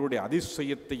அவருடைய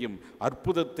அதிசயத்தையும்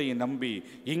அற்புதத்தையும் நம்பி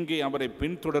இங்கே அவரை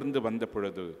பின்தொடர்ந்து வந்த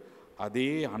பொழுது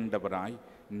அதே ஆண்டவராய்,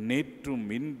 நேற்றும்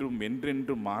இன்றும்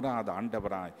என்றென்றும் மாறாத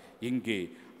ஆண்டவராய் இங்கே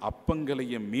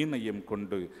அப்பங்களையும் மீனையும்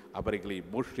கொண்டு அவர்களை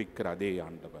போஷிக்கிற அதே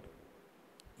ஆண்டவர்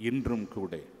இன்றும்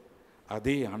கூட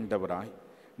அதே ஆண்டவராய்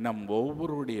நம்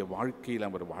ஒவ்வொருடைய வாழ்க்கையில்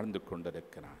அவர் வாழ்ந்து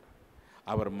கொண்டிருக்கிறார்.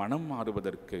 அவர் மனம்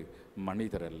மாறுவதற்கு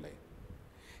மனிதர் அல்ல.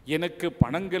 எனக்கு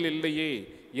பணங்கள் இல்லையே,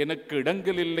 எனக்கு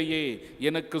இடங்கள் இல்லையே,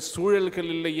 எனக்கு சூழல்கள்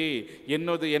இல்லையே,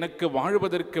 எனக்கு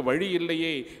வாழ்வதற்கு வழி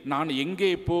இல்லையே, நான்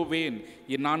எங்கே போவேன்,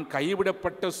 நான்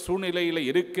கைவிடப்பட்ட சூழ்நிலையில்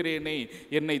இருக்கிறேனே,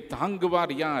 என்னை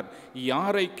தாங்குவார் யார்,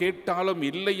 யாரை கேட்டாலும்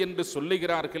இல்லை என்று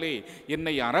சொல்லுகிறார்களே,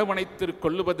 என்னை அரவணைத்து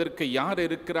கொள்ளுவதற்கு யார்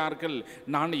இருக்கிறார்கள்,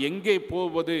 நான் எங்கே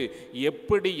போவது,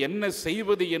 எப்படி என்ன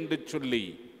செய்வது என்று சொல்லி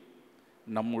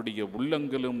நம்முடைய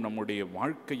உள்ளங்களும் நம்முடைய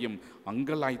வாழ்க்கையும்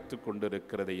அங்கலாய்த்து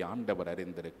கொண்டிருக்கிறதை ஆண்டவர்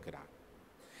அறிந்திருக்கிறார்.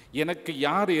 எனக்கு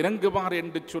யார் இறங்குவார்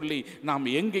என்று சொல்லி நாம்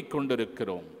ஏங்கிக்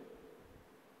கொண்டிருக்கிறோம்.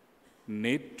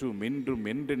 நேற்றும் இன்றும்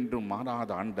என்றென்றும்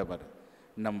மாறாத ஆண்டவர்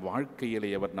நம்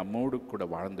வாழ்க்கையிலே அவர் நம்மோடு கூட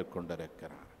வாழ்ந்து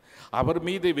கொண்டிருக்கிறார். அவர்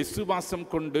மீது விசுவாசம்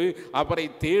கொண்டு அவரை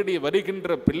தேடி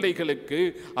வருகின்ற பிள்ளைகளுக்கு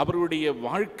அவருடைய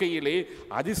வாழ்க்கையிலே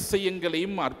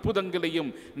அதிசயங்களையும் அற்புதங்களையும்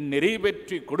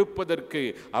நிறைவேற்றி கொடுப்பதற்கு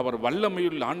அவர்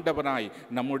வல்லமையுள்ள ஆண்டவராய்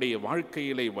நம்முடைய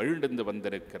வாழ்க்கையிலே வழிநடந்து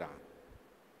வந்திருக்கிறார்.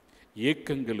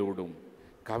 ஏக்கங்களோடும்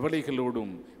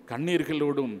கவலைகளோடும்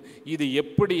கண்ணீர்களோடும் இது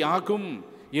எப்படி ஆகும்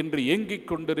என்று ஏங்கிக்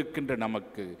கொண்டிருக்கின்ற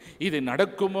நமக்கு, இது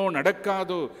நடக்குமோ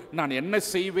நடக்காதோ, நான் என்ன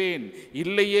செய்வேன்,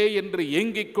 இல்லையே என்று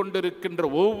ஏங்கிக் கொண்டிருக்கின்ற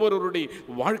ஒவ்வொருவருடைய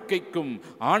வாழ்க்கைக்கும்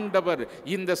ஆண்டவர்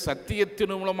இந்த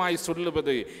சத்தியத்தின் மூலமாய்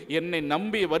சொல்லுவது, என்னை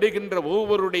நம்பி வருகின்ற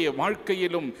ஒவ்வொருடைய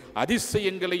வாழ்க்கையிலும்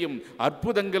அதிசயங்களையும்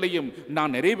அற்புதங்களையும்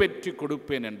நான் நிறைவேற்றி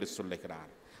கொடுப்பேன் என்று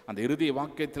சொல்லுகிறார். அந்த இறுதி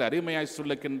வாக்கியத்தில் அருமையாய்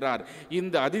சொல்லுகின்றார்,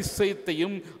 இந்த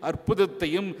அதிசயத்தையும்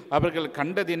அற்புதத்தையும் அவர்கள்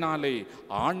கண்டதினாலே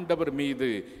ஆண்டவர் மீது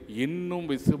இன்னும்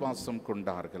விசுவாசம்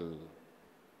கொண்டார்கள்.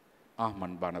 ஆம்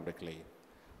அன்பானவர்களே,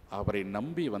 அவரை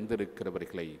நம்பி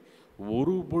வந்திருக்கிறவர்களை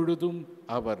ஒரு பொழுதும்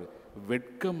அவர்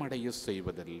வெட்கமடைய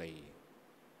செய்வதில்லை.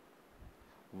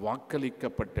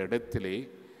 வாக்களிக்கப்பட்ட இடத்திலே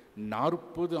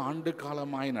 40 ஆண்டு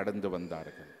காலமாய் நடந்து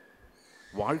வந்தார்கள்.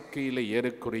 வாழ்க்கையில்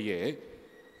ஏறக்குறைய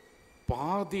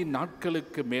பாதி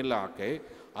நாட்களுக்கு மேலாக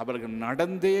அவர்கள்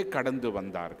நடந்தே கடந்து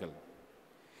வந்தார்கள்.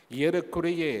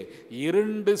 ஏறக்குறைய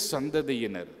 2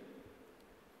 சந்ததியினர்,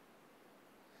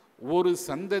 ஒரு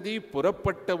சந்ததி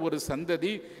புறப்பட்ட ஒரு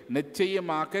சந்ததி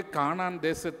நிச்சயமாக கானான்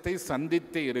தேசத்தை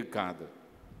சந்தித்தே இருக்காது.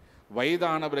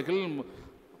 வயதானவர்கள்,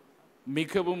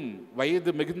 மிகவும்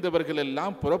வயது மிகுந்தவர்கள்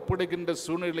எல்லாம் புறப்படுகின்ற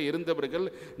சூழ்நிலை இருந்தவர்கள்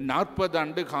 40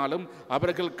 ஆண்டு காலம்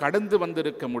அவர்கள் கடந்து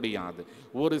வந்திருக்க முடியாது.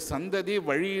 ஒரு சந்ததி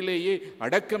வழியிலேயே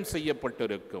அடக்கம்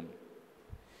செய்யப்பட்டிருக்கும்.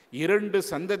 2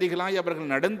 சந்ததிகளாய்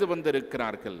அவர்கள் நடந்து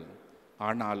வந்திருக்கிறார்கள்.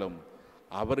 ஆனாலும்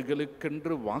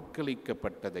அவர்களுக்கென்று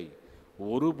வாக்களிக்கப்பட்டதை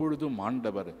ஒருபொழுதும்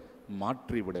ஆண்டவர்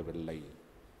மாற்றிவிடவில்லை.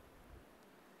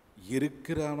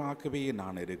 இருக்கிறவனாகவே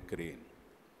நான் இருக்கிறேன்,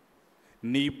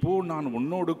 நீ போ, நான்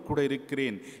உன்னோடு கூட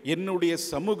இருக்கிறேன், என்னுடைய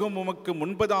சமூகம் உமக்கு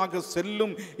முன்பதாக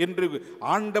செல்லும் என்று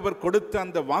ஆண்டவர் கொடுத்த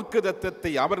அந்த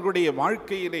வாக்குத்தத்தத்தை அவர்களுடைய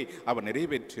வாழ்க்கையிலே அவர்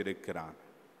நிறைவேற்றியிருக்கிறார்.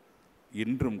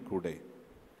 இன்றும் கூட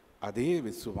அதே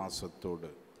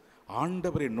விசுவாசத்தோடு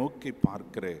ஆண்டவரை நோக்கி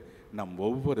பார்க்கிற நம்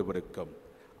ஒவ்வொருவருக்கும்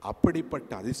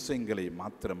அப்படிப்பட்ட அதிசயங்களை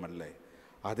மாத்திரமல்ல,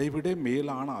 அதைவிட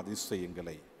மேலான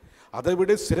அதிசயங்களை,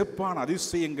 அதைவிட சிறப்பான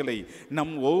அதிசயங்களை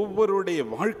நம் ஒவ்வொருடைய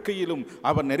வாழ்க்கையிலும்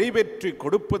அவர் நிறைவேற்றி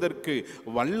கொடுப்பதற்கு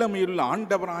வல்லமையுள்ள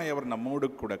ஆண்டவராய் அவர் நம்மோடு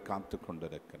கூட காத்து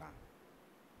கொண்டிருக்கிறார்.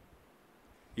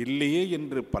 இல்லையே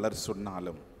என்று பலர்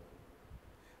சொன்னாலும்,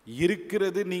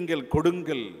 இருக்கிறது நீங்கள்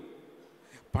கொடுங்கள்,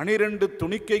 12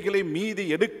 துணிக்கைகளை மீதி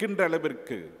எடுக்கின்ற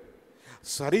அளவிற்கு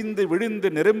சரிந்து விழுந்து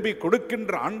நிரம்பி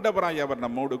கொடுக்கின்ற ஆண்டவராய் அவர்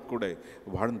நம்மோடு கூட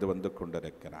வாழ்ந்து வந்து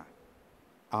கொண்டிருக்கிறார்.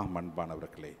 ஆம்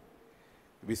அன்பானவர்களே,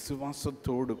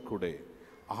 விசுவாசத்தோடு கூட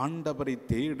ஆண்டவரை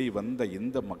தேடி வந்த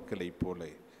இந்த மக்களைப் போல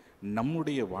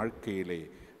நம்முடைய வாழ்க்கையிலே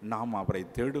நாம் அவரை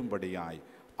தேடும்படியாய்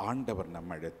ஆண்டவர்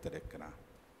நம்மை அழைத்திருக்கிறார்.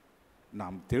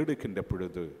 நாம் தேடுகின்ற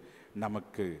பொழுது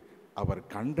நமக்கு அவர்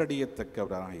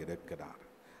கண்டறியத்தக்கவராக இருக்கிறார்.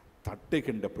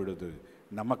 தட்டுகின்ற பொழுது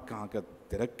நமக்காக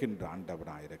திறக்கின்ற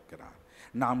ஆண்டவராக இருக்கிறார்.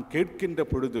 நாம் கேட்கின்ற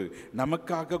பொழுது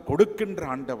நமக்காக கொடுக்கின்ற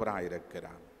ஆண்டவராக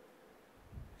இருக்கிறார்.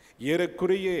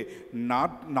 ஏறக்குறைய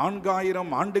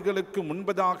 4000 ஆண்டுகளுக்கு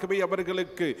முன்பதாகவே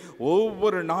அவர்களுக்கு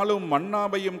ஒவ்வொரு நாளும்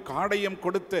மன்னாவையும் காடையும்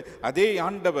கொடுத்த அதே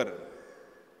ஆண்டவர்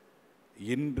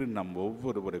இன்று நம்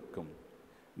ஒவ்வொருவருக்கும்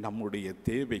நம்முடைய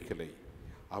தேவைகளை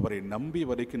அவரை நம்பி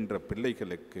வருகின்ற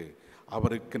பிள்ளைகளுக்கு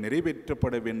அவருக்கு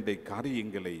நிறைவேற்றப்பட வேண்டிய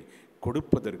காரியங்களை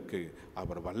கொடுப்பதற்கு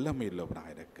அவர்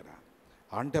வல்லமையுள்ளவராக இருக்கிறார்.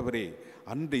 ஆண்டவரே,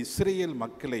 அன்று இஸ்ரேல்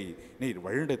மக்களை நீர்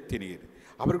வழிநடத்தினீர்,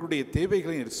 அவர்களுடைய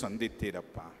தேவைகளை நீர்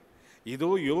சந்தித்தீரப்பா. இதோ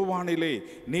யோவானிலே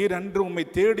நீர் அன்று உம்மை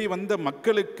தேடி வந்த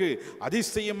மக்களுக்கு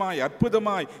அதிசயமாய்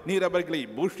அற்புதமாய் நீர் அவர்களை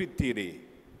போஷித்தீரே.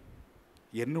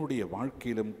 என்னுடைய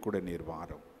வாழ்க்கையிலும் கூட நீர்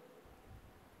வாரும்.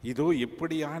 இதோ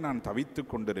எப்படியா நான் தவித்து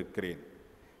கொண்டிருக்கிறேன்,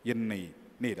 என்னை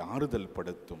நீர் ஆறுதல்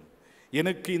படுத்தும்,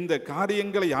 எனக்கு இந்த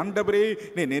காரியங்களை ஆண்டவரே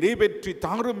நீ நிறைவேற்றி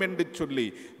தாரும் என்று சொல்லி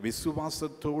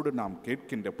விசுவாசத்தோடு நாம்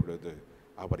கேட்கின்ற பொழுது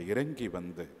அவர் இறங்கி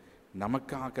வந்து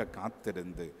நமக்காக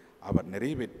காத்திருந்து அவர்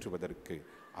நிறைவேற்றுவதற்கு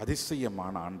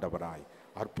அதிசயமான ஆண்டவராய்,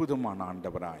 அற்புதமான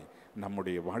ஆண்டவராய்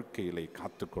நம்முடைய வாழ்க்கையிலே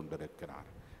காத்து கொண்டிருக்கிறார்.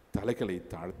 தலைகளை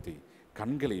தாழ்த்தி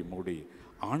கண்களை மூடி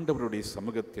ஆண்டவருடைய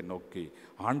சமூகத்தை நோக்கி,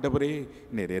 ஆண்டவரே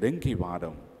நீர் இறங்கி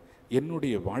வாரும்,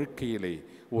 என்னுடைய வாழ்க்கையிலே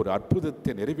ஒரு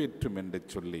அற்புதத்தை நிறைவேற்றும் என்று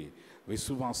சொல்லி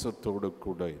விசுவாசத்தோடு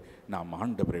கூட நாம்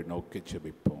ஆண்டவரை நோக்கி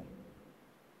ஜெபிப்போம்.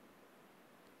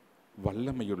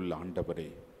 வல்லமையுள்ள ஆண்டவரே,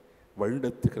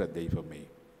 வழிநடத்துகிற தெய்வமே,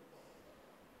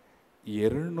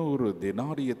 200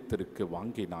 தெனாரியத்திற்கு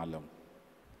வாங்கினாலும்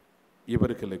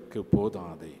இவர்களுக்கு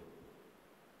போதாதே.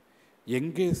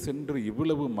 எங்கே சென்று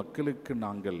இவ்வளவு மக்களுக்கு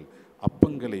நாங்கள்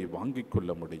அப்பங்களை வாங்கிக்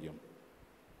கொள்ள முடியும்?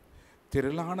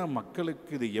 திரளான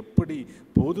மக்களுக்கு இது எப்படி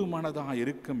போதுமானதாக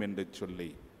இருக்கும் என்று சொல்லி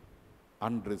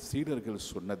அன்று சீடர்கள்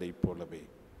சொன்னதைப் போலவே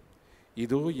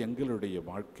இதோ எங்களுடைய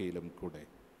வாழ்க்கையிலும் கூட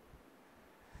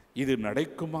இது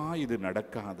நடக்குமா, இது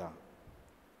நடக்காதா?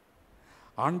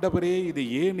 ஆண்டவரே, இது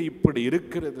ஏன் இப்படி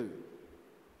இருக்கிறது?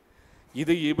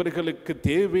 இது இவர்களுக்கு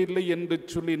தேவையில்லை என்று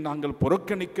சொல்லி நாங்கள்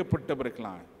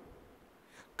புறக்கணிக்கப்பட்டவர்களாய்,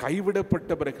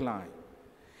 கைவிடப்பட்டவர்களாய்,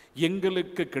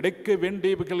 எங்களுக்கு கிடைக்க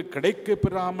வேண்டியவர்கள் கிடைக்க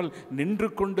பெறாமல் நின்று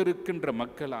கொண்டிருக்கின்ற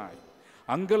மக்களாய்,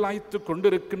 அங்கலாய்த்து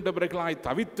கொண்டிருக்கின்றவர்களாய்,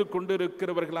 தவித்து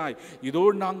கொண்டிருக்கிறவர்களாய் இதோ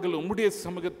நாங்கள் உம்முடைய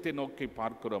சமூகத்தை நோக்கி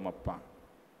பார்க்கிறோம். அப்பா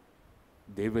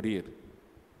தேவரீர்,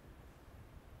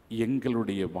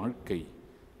 எங்களுடைய வாழ்க்கை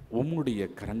உம்முடைய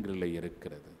கரங்களில்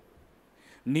இருக்கிறது.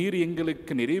 நீர்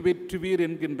எங்களுக்கு நிறைவேற்றுவீர்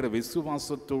என்கின்ற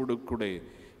விசுவாசத்தோடு கூட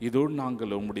இதோ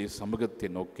நாங்கள் உம்முடைய சமூகத்தை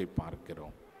நோக்கி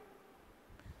பார்க்கிறோம்.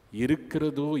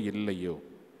 இருக்கிறதோ இல்லையோ,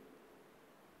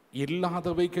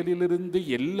 இல்லாதவைகளிலிருந்து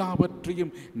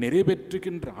எல்லாவற்றையும்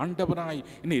நிறைவேற்றுகின்ற ஆண்டவராய்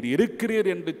நீர் இருக்கிறீர்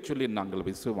என்று சொல்லி நாங்கள்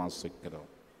விசுவாசிக்கிறோம்.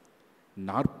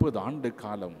 40 ஆண்டு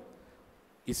காலம்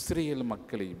இஸ்ரேல்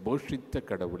மக்களை போஷித்த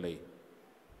கடவுளை,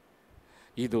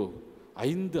 இதோ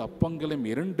 5 அப்பங்களையும்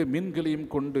 2 மீன்களையும்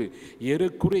கொண்டு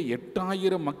ஏறக்குறைய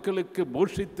 8000 மக்களுக்கு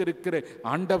போஷித்திருக்கிற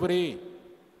ஆண்டவரே,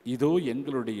 இதோ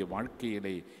எங்களுடைய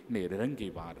வாழ்க்கையிலே நீர் இறங்கி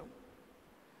வாரும்.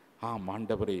 ஆம்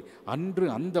ஆண்டவரே, அன்று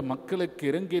அந்த மக்களுக்கு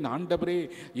இறங்கின ஆண்டவரே,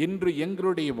 இன்று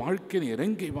எங்களுடைய வாழ்க்கையில்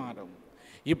இறங்கி வாரும்.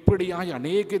 இப்படியாய்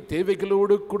அநேக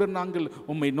தேவைகளோடு கூட நாங்கள்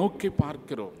உம்மை நோக்கி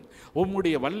பார்க்கிறோம்.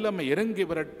 உம்முடைய வல்லமை இறங்கி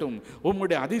வரட்டும்.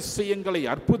 உம்முடைய அதிசயங்களை,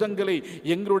 அற்புதங்களை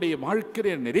எங்களுடைய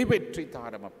வாழ்க்கையில் நிறைவேற்றி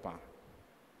தாரமப்பா.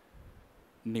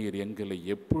 நீர் எங்களை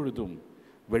எப்பொழுதும்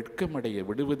வெட்கமடைய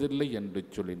விடுவதில்லை என்று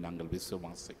சொல்லி நாங்கள்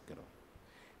விசுவாசிக்கிறோம்.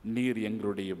 நீர்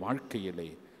எங்களுடைய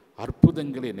வாழ்க்கையிலே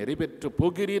அற்புதங்களை நிறைவேற்ற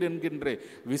போகிறீர் என்கின்ற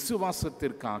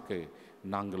விசுவாசத்திற்காக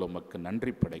நாங்கள் உமக்கு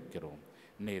நன்றி படைக்கிறோம்.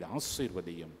 நீர்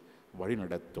ஆசீர்வதியும்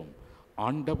வழிநடத்தும்.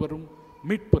 ஆண்டவரும்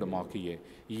மீட்பருமாகிய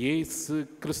இயேசு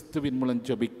கிறிஸ்துவின் மூலம்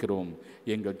ஜெபிக்கிறோம்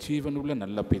எங்கள் ஜீவனுள்ள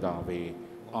நல்ல பிதாவே,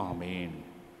 ஆமேன்.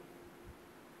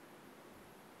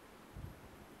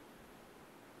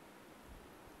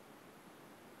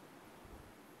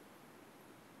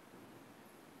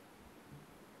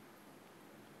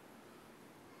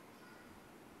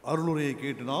 அருளுரையை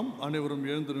கேட்டு நாம் அனைவரும்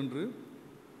எழுந்து நின்று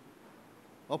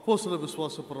அப்போஸ்தல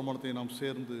விசுவாச பிரமாணத்தை நாம்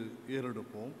சேர்ந்து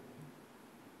ஏறெடுப்போம்.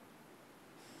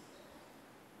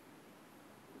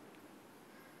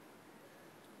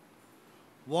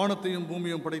 வானத்தையும்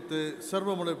பூமியும் படைத்து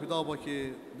சர்வமுள்ள பிதாவாகிய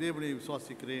தேவனை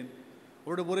விசுவாசிக்கிறேன்.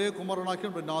 அவருடைய ஒரே குமாரனாகிய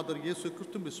நம்முடைய நாதர் இயேசு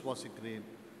கிறிஸ்துவும் விசுவாசிக்கிறேன்.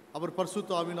 அவர்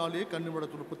பரிசுத்த ஆவினாலே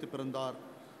கன்னிமரியாள் உற்பத்தி பிறந்தார்.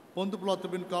 பொந்து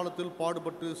பிலாத்துவின் காலத்தில்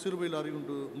பாடுபட்டு சிலுவையில்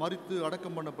அறையுண்டு மரித்து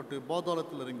அடக்கம் பண்ணப்பட்டு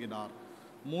பாதாளத்தில் இறங்கினார்.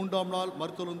 3ஆம் நாள்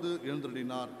மரித்தெழுந்து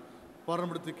எழுந்தருளினார்.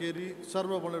 பரமண்டத்துக்கேறி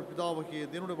சர்வ வல்லமையுள்ள பிதாவாகிய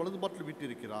தேவனுடைய வலதுபாட்டில்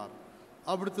வீற்றிருக்கிறார்.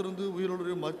 அவ்விடத்திலிருந்து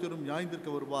உயிரோடும் மரித்தோரும்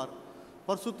நியாயந்திருக்க வருவார்.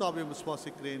 பரிசுத்த ஆவியை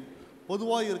விசுவாசிக்கிறேன்.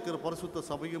 பொதுவாக இருக்கிற பரிசுத்த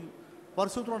சபையும்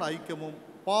பரிசுத்தமான ஐக்கியமும்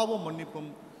பாவம்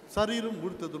மன்னிப்பும் சரீரம்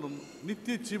உடுத்தலும்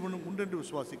நித்திய ஜீவனும் உண்டென்று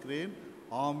விசுவாசிக்கிறேன்.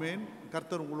 ஆமேன்.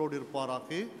 கர்த்தர் உங்களோடு இருப்பாராக,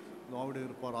 உங்களோடு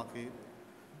இருப்பாராக.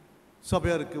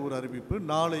 சபையாருக்கு ஒரு அறிவிப்பு.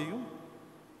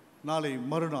 நாளை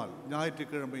மறுநாள்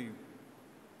ஞாயிற்றுக்கிழமை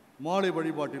மாலை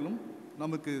வழிபாட்டிலும்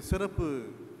நமக்கு சிறப்பு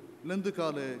லெந்து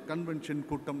கால கன்வென்ஷன்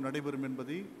கூட்டம் நடைபெறும்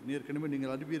என்பதை ஏற்கனவே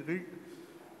நீங்கள் அறிவீர்கள்.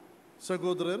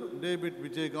 சகோதரர் டேவிட்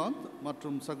விஜயகாந்த்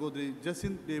மற்றும் சகோதரி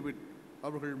ஜெசிந்த் டேவிட்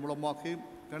அவர்கள் மூலமாக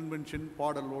கன்வென்ஷன்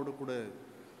பாடலோடு கூட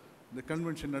இந்த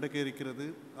கன்வென்ஷன் நடக்க இருக்கிறது.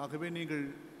 ஆகவே நீங்கள்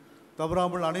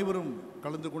தவறாமல் அனைவரும்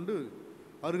கலந்து கொண்டு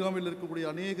அருகாமையில் இருக்கக்கூடிய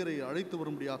அநேகரை அழைத்து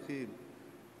வரும்படியாக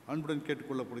அன்புடன்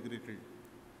கேட்டுக்கொள்ளப்படுகிறீர்கள்.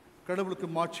 கடவுளுக்கு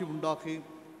மாட்சி உண்டாகி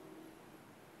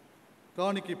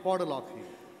காணிக்கை பாடலாக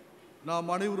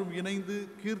நாம் அனைவரும் இணைந்து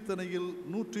கீர்த்தனையில்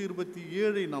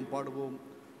 127 நாம் பாடுவோம்.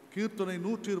 கீர்த்தனை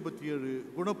 127,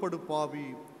 குணப்படு பாவி,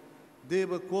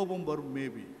 தேவ கோபம் வரும்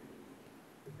மேவி.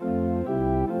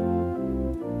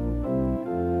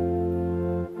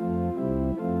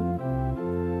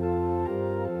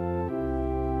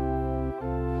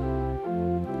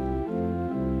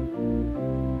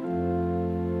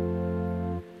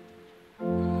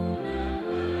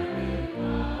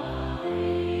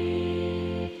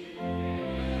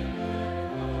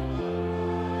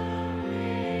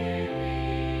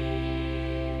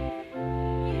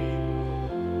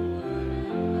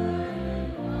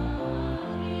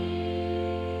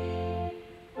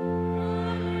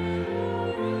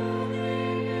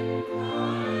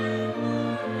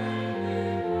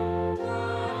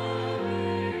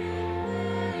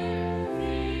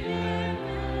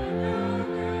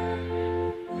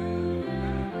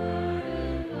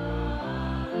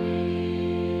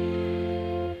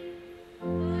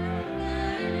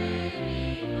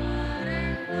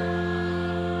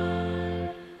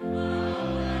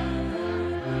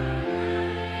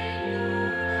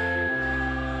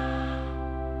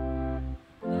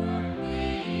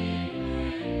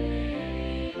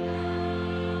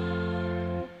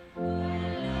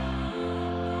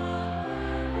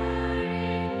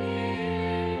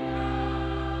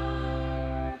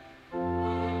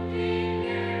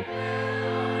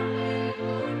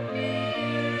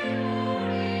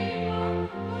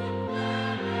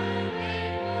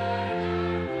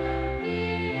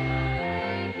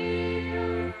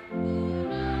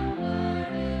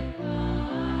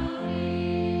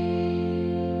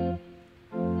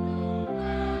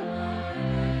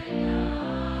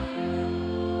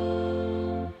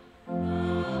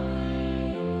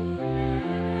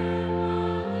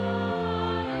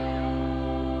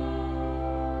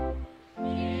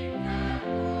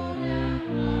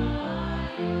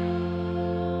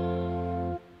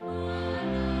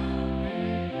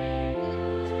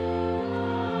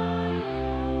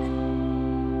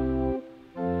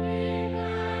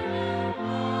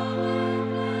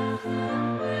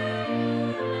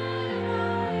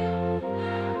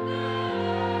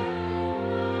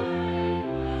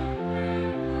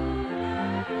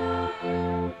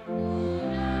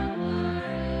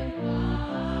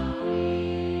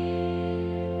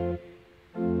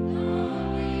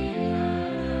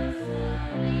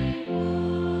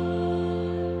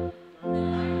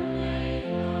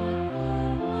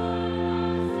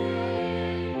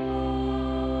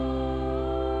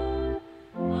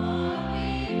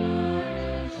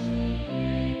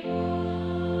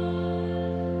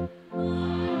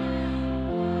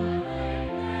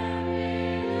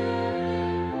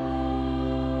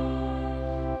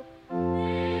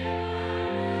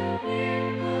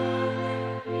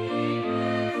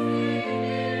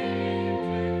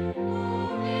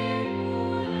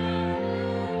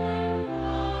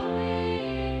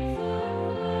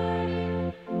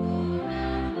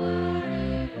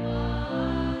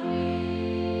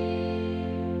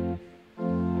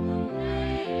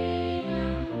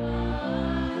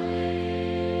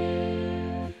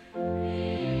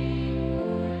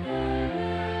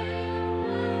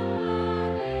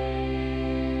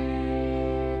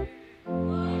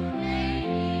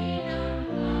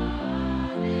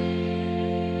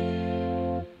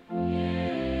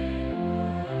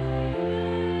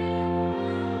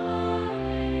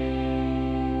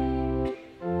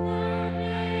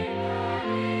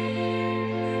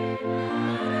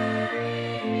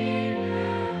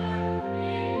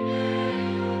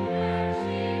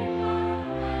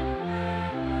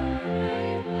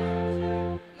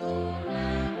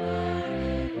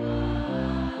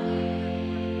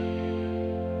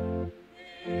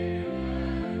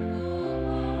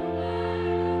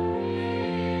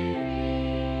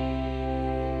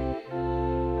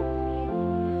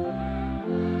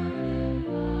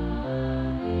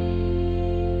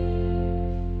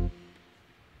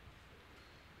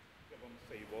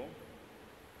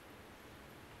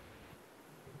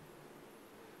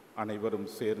 அனைவரும்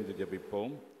சேர்ந்து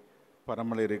ஜெபிப்போம்.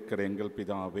 பரமல இருக்கிற எங்கள்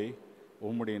பிதாவே,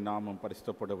 உம்முடைய நாமம்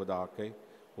பரிசுத்தப்படுவதாக,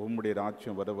 உம்முடைய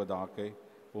ராஜ்யம் வருவதாக,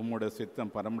 உம்முடைய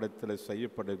சித்தம் பரமடத்தில்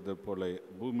செய்யப்படுவது போல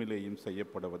பூமியிலேயும்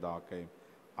செய்யப்படுவதாக.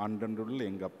 அன்றன்றுள்ள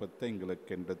எங்கள் அப்பத்தை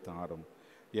எங்களுக்கு என்று தாரும்.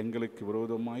 எங்களுக்கு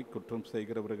விரோதமாய் குற்றம்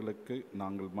செய்கிறவர்களுக்கு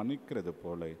நாங்கள் மன்னிக்கிறது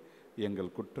போல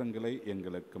எங்கள் குற்றங்களை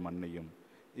எங்களுக்கு மன்னியும்.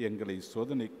 எங்களை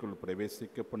சோதனைக்குள்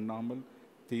பிரவேசிக்க பண்ணாமல்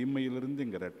தீமையிலிருந்து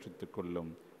இங்கே ரட்சித்துக்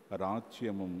கொள்ளும்.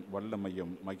 ராஜ்யமும்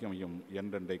வல்லமையும் மகிமையும்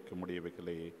என்றென்றைக்கு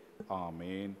முடியவைகளே.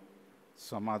 ஆமேன்.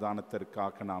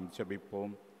 சமாதானத்திற்காக நாம்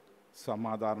ஜெபிப்போம்.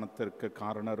 சமாதானத்திற்கு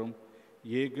காரணரும்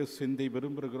ஏக சிந்தை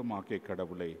விரும்புகிறோம் ஆகிய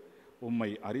கடவுளே, உம்மை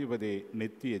அறிவதே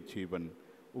நித்திய ஜீவன்,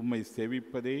 உம்மை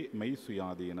செவிப்பதே மெய்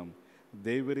சுயாதீனம்.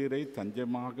 தேவரீரை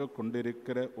தஞ்சமாக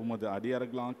கொண்டிருக்கிற உமது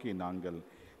அடியார்களாகிய நாங்கள்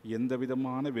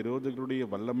எந்தவிதமான விரோதிகளுடைய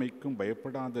வல்லமைக்கும்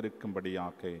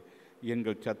பயப்படாதிருக்கும்படியாக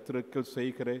எங்கள் சத்துருக்கள்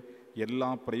செய்கிற எல்லா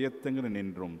பிரயத்தங்களும்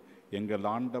நின்றும் எங்கள்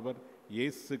ஆண்டவர்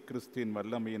இயேசு கிறிஸ்துவின்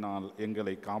வல்லமையினால்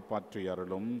எங்களை காப்பாற்றி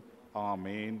அருளும்.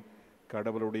 ஆமேன்.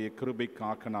 கடவுளுடைய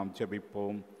கிருபைக்காக நாம்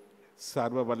ஜெபிப்போம்.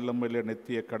 சர்வ வல்லமையுள்ள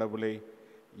நித்திய கடவுளே,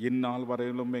 இந்நாள்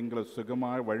வரையிலும் எங்களை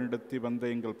சுகமாய் வழிநடத்தி வந்த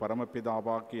எங்கள்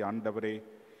பரமபிதாவாகிய ஆண்டவரே,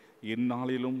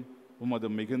 இந்நாளிலும் உமது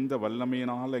மிகுந்த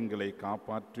வல்லமையினால் எங்களை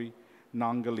காப்பாற்றி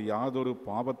நாங்கள் யாதொரு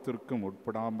பாவத்திற்கும்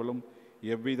உட்படாமலும்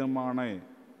எவ்விதமான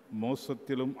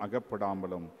மோசத்திலும்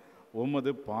அகப்படாமலும்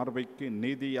உமது பார்வைக்கு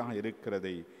நீதியாக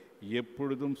இருக்கிறதை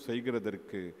எப்பொழுதும்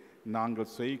செய்கிறதற்கு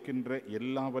நாங்கள் செய்கின்ற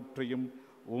எல்லாவற்றையும்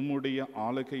உம்முடைய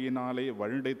ஆளுகையினாலே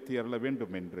வழிநடத்தி அருள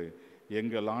வேண்டும் என்று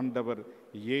எங்கள் ஆண்டவர்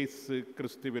இயேசு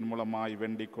கிறிஸ்துவின் மூலமாய்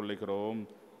வேண்டிக் கொள்ளுகிறோம்.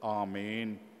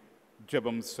 ஆமேன்.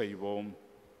 ஜெபம் செய்வோம்.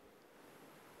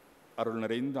 அருள்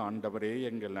நிறைந்த ஆண்டவரே,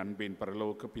 எங்கள் அன்பின்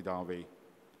பரலோக பிதாவே,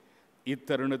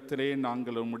 இத்தருணத்திலே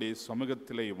நாங்கள் உம்முடைய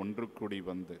சமூகத்திலே ஒன்று கூடி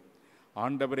வந்து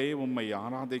ஆண்டவரே உம்மை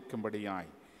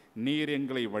ஆராதிக்கும்படியாய் நீர்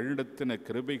எங்களை வழிநடத்தின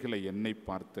கிருபைகளை எண்ணி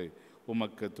பார்த்து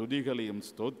உமக்கு துதிகளையும்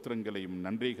ஸ்தோத்திரங்களையும்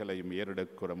நன்றிகளையும்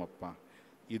ஏறெடுக்கிறோம் அப்பா.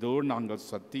 இதோ நாங்கள்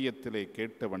சத்தியத்திலே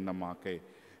கேட்ட வண்ணமாக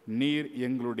நீர்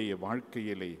எங்களுடைய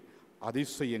வாழ்க்கையிலே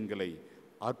அதிசயங்களை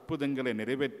அற்புதங்களை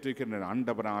நிறைவேற்றுகிற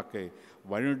ஆண்டவராக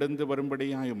வழிநடந்து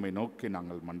வரும்படியாய் உம்மை நோக்கி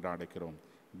நாங்கள் மன்றாடுகிறோம்.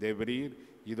 தேவரீர்,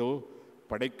 இதோ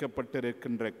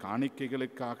படைக்கப்பட்டிருக்கின்ற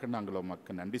காணிக்கைகளுக்காக நாங்கள்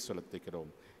உமக்கு நன்றி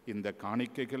செலுத்துகிறோம். இந்த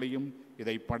காணிக்கைகளையும்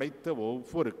இதை படைத்த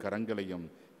ஒவ்வொரு கரங்களையும்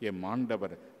எம்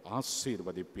ஆண்டவர்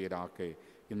ஆசீர்வதிப்பீராக.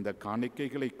 இந்த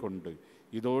காணிக்கைகளை கொண்டு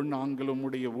இதோ நாங்கள்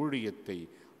உம்முடைய ஊழியத்தை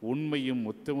உண்மையும்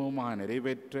உத்தமமாக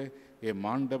நிறைவேற்ற எம்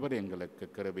ஆண்டவர் எங்களுக்கு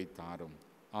கிருபை தாரும்.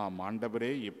 ஆம்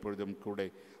ஆண்டவரே, இப்பொழுதும் கூட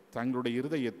தங்களுடைய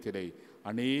இருதயத்திலே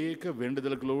அநேக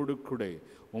வேண்டுதல்களோடு கூட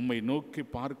உம்மை நோக்கி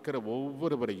பார்க்கிற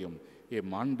ஒவ்வொருவரையும்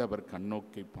எம் ஆண்டவர்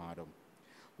கண்ணோக்கி பாரும்.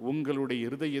 உங்களுடைய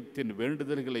இருதயத்தின்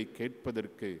வேண்டுதல்களை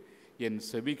கேட்பதற்கு என்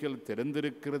செவிகள்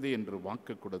திறந்திருக்கிறது என்று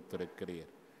வாக்கு கொடுத்திருக்கிறீர்.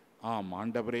 ஆம்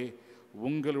ஆண்டவரே,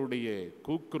 உங்களுடைய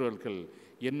கூக்குரல்கள்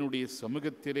என்னுடைய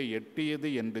சமூகத்திலே எட்டியது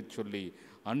என்று சொல்லி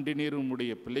அன்று நீர்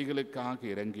உம்முடைய பிள்ளைகளுக்காக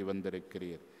இறங்கி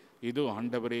வந்திருக்கிறீர். இதோ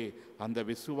ஆண்டவரே, அந்த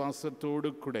விசுவாசத்தோடு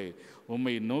கூட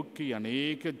உம்மை நோக்கி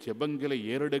அநேக ஜெபங்களை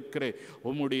ஏறெடுக்கிற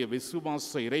உம்முடைய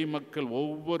விசுவாச இறைமக்கள்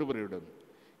ஒவ்வொருவரிடம்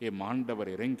எம் ஆண்டவர்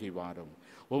இறங்கி வாரும்.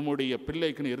 உம்முடைய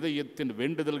பிள்ளைகளின் இருதயத்தின்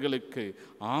வேண்டுதல்களுக்கு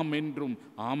ஆம் என்றும்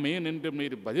ஆமேன் என்றும்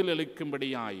நீர்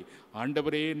பதிலளிக்கும்படியாய்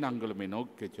ஆண்டவரே நாங்கள் உம்மை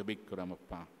நோக்கி ஜெபிக்கிறோம்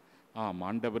அப்பா. ஆம்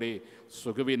ஆண்டவரே,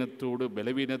 சுகவீனத்தோடு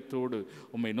பலவீனத்தோடு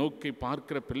உம்மை நோக்கி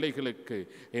பார்க்கிற பிள்ளைகளுக்கு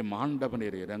எம்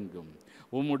ஆண்டவனீர் இறங்கும்.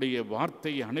 உம்முடைய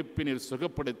வார்த்தையை அனுப்பி நீர்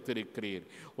சுகப்படுத்தியிருக்கிறீர்.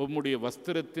 உம்முடைய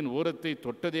வஸ்திரத்தின் ஓரத்தை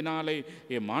தொட்டதினாலே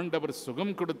எம் ஆண்டவர்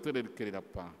சுகம் கொடுத்திருக்கிறீர்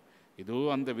அப்பா. இதோ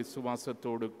அந்த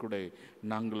விசுவாசத்தோடு கூட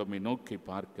நாங்கள் உம்மை நோக்கி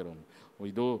பார்க்கிறோம்.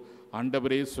 இதோ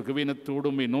ஆண்டவரே, சுகவீனத்தோடு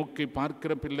உம்மை நோக்கி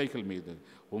பார்க்கிற பிள்ளைகள் மீது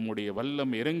உம்முடைய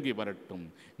வல்லம் இறங்கி வரட்டும்.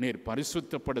 நீர்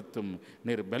பரிசுத்தப்படுத்தும்,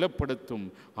 நீர் பலப்படுத்தும்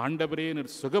ஆண்டவரே,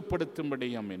 நீர் சுகப்படுத்தும்படி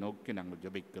உம்மை நோக்கி நாங்கள்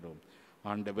ஜெபிக்கிறோம்.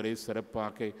 ஆண்டவரே,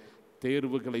 சிறப்பாக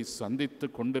தேர்வுகளை சந்தித்து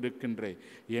கொண்டிருக்கின்ற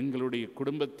எங்களுடைய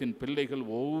குடும்பத்தின் பிள்ளைகள்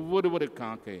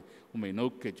ஒவ்வொருவருக்காக உம்மை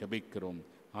நோக்கி ஜெபிக்கிறோம்.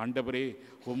 ஆண்டவரே,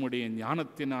 உம்முடைய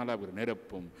ஞானத்தினால் அவர்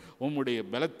நிரப்பும், உம்முடைய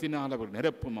பலத்தினால் அவர்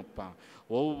நிரப்பும் அப்பா.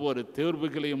 ஒவ்வொரு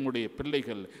தேர்வுகளையும் உம்முடைய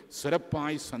பிள்ளைகள்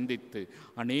சிறப்பாய் சந்தித்து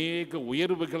அநேக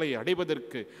உயர்வுகளை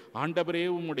அடைவதற்கு ஆண்டவரே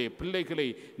உம்முடைய பிள்ளைகளை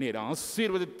நீர்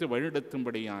ஆசீர்வதித்து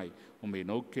வழிநடத்தும்படியாய் உம்மை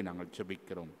நோக்கி நாங்கள்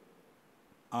ஜெபிக்கிறோம்.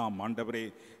 ஆம் ஆண்டவரே,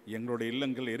 எங்களுடைய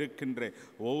இல்லங்கள் இருக்கின்ற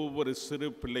ஒவ்வொரு சிறு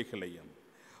பிள்ளைகளையும்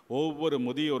ஒவ்வொரு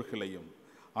முதியோர்களையும்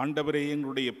ஆண்டவரே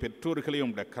எங்களுடைய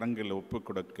பெற்றோர்களையும் உடைய கரங்களில் ஒப்புக்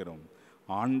கொடுக்கிறோம்.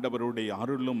 ஆண்டவருடைய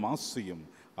அருளும் ஆசியும்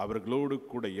அவர்களோடு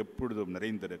கூட எப்பொழுதும்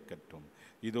நிறைந்திருக்கட்டும்.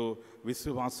 இதோ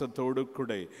விசுவாசத்தோடு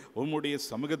கூட உம்முடைய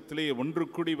சமூகத்திலே ஒன்று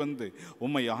கூடி வந்து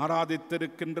உம்மை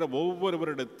ஆராதித்திருக்கின்ற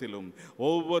ஒவ்வொருவரிடத்திலும்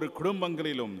ஒவ்வொரு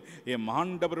குடும்பங்களிலும் எம்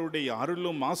ஆண்டவருடைய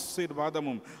அருளும்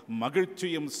ஆசீர்வாதமும்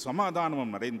மகிழ்ச்சியும்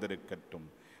சமாதானமும் நிறைந்திருக்கட்டும்.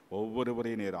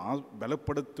 ஒவ்வொருவரை நேர்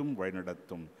பலப்படுத்தும்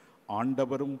வழிநடத்தும்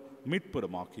ஆண்டவரும்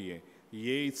மீட்பருமாகிய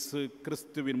இயேசு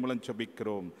கிறிஸ்துவின் மூலம்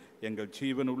ஜெபிக்கிறோம் எங்கள்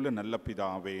ஜீவனுள்ள நல்ல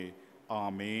பிதாவே,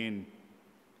 ஆமேன்.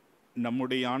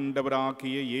 நம்முடைய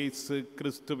ஆண்டவராகிய இயேசு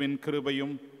கிறிஸ்துவின்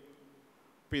கிருபையும்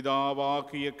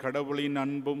பிதாவாகிய கடவுளின்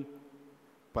அன்பும்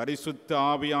பரிசுத்த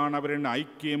ஆவியானவரின்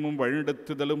ஐக்கியமும்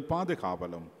வழிநடத்துதலும்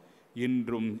பாதுகாவலும்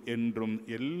இன்றும் என்றும்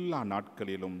எல்லா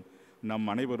நாட்களிலும் நம்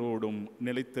அனைவரோடும்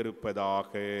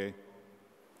நிலைத்திருப்பதாக.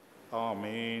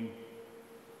 ஆமேன்.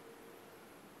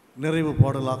 நிறைவு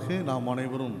பாடலாக நாம்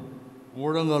அனைவரும்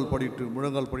முழங்கால் படிட்டு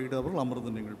அவர்கள்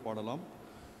அமர்ந்து நீங்கள் பாடலாம்.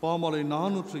 பாமாலை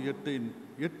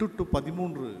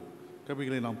 408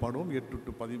 கவிகளை நாம் பாடுவோம்.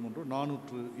 8-13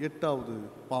 408வது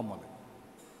பாமாலை.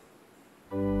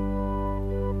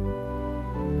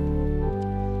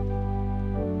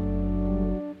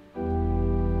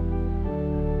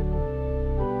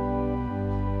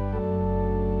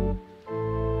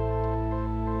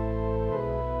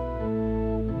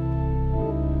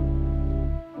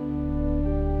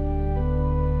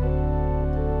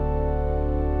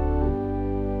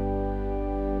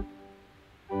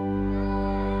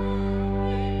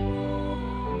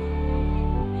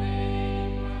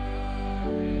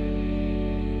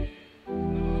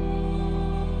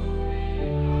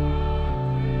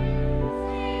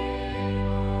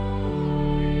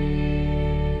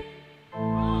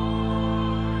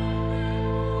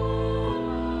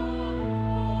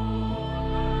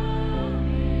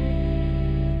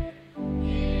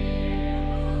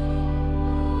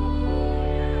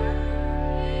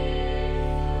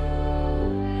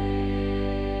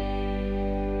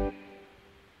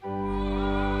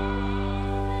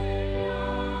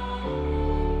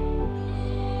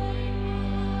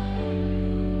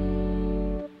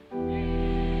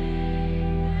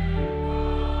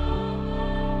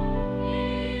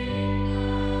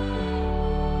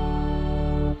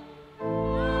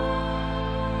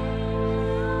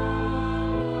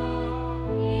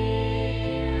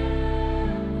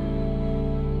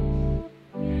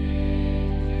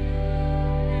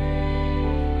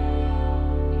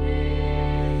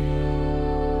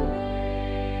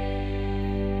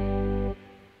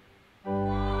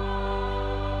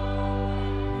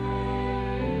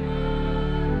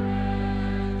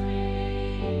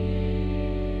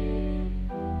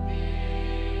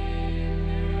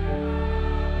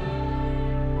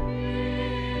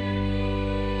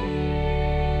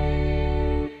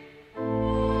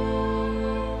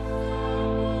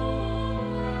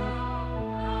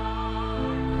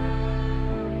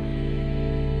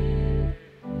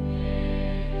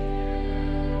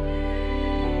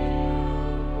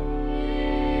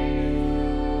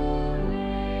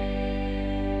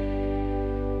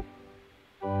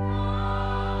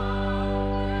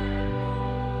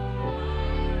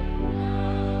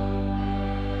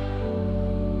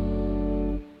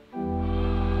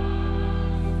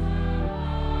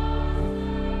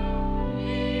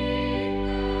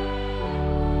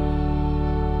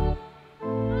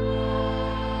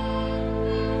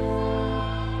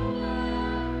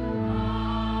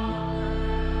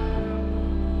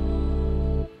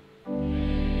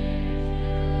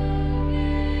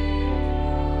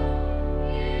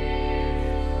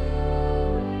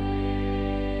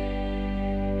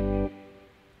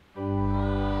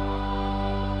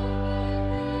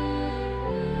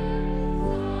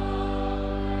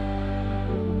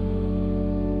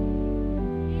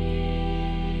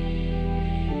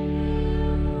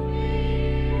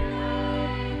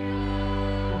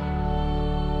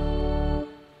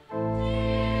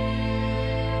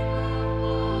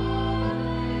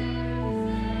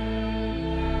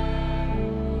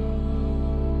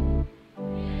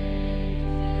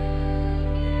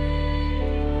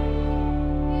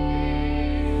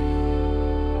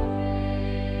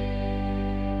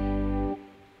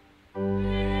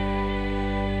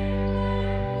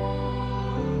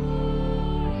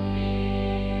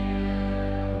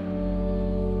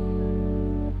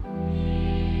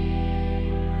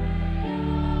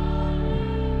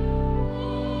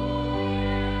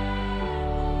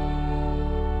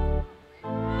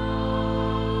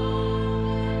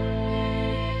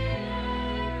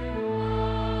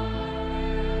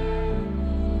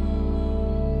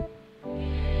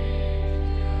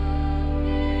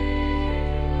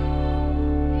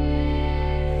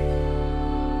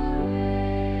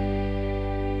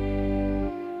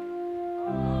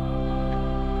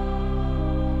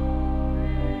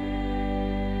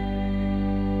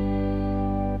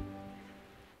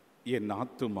 என்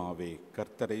ஆத்துமாவே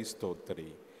கர்த்தரை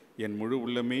ஸ்தோத்திரி. என் முழு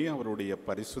உள்ளமே அவருடைய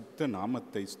பரிசுத்த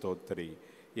நாமத்தை ஸ்தோத்திரி.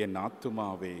 என்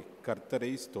ஆத்துமாவே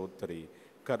கர்த்தரை ஸ்தோத்திரி.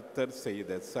 கர்த்தர்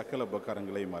செய்த சகல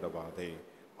உபகாரங்களை மறவாதே.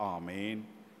 ஆமேன்.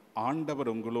 ஆண்டவர்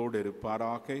உங்களோடு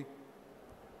இருப்பாராக.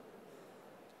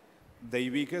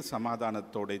 தெய்வீக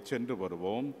சமாதானத்தோடு சென்று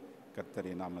வருவோம்.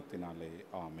 கர்த்தரின் நாமத்தினாலே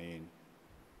ஆமேன்.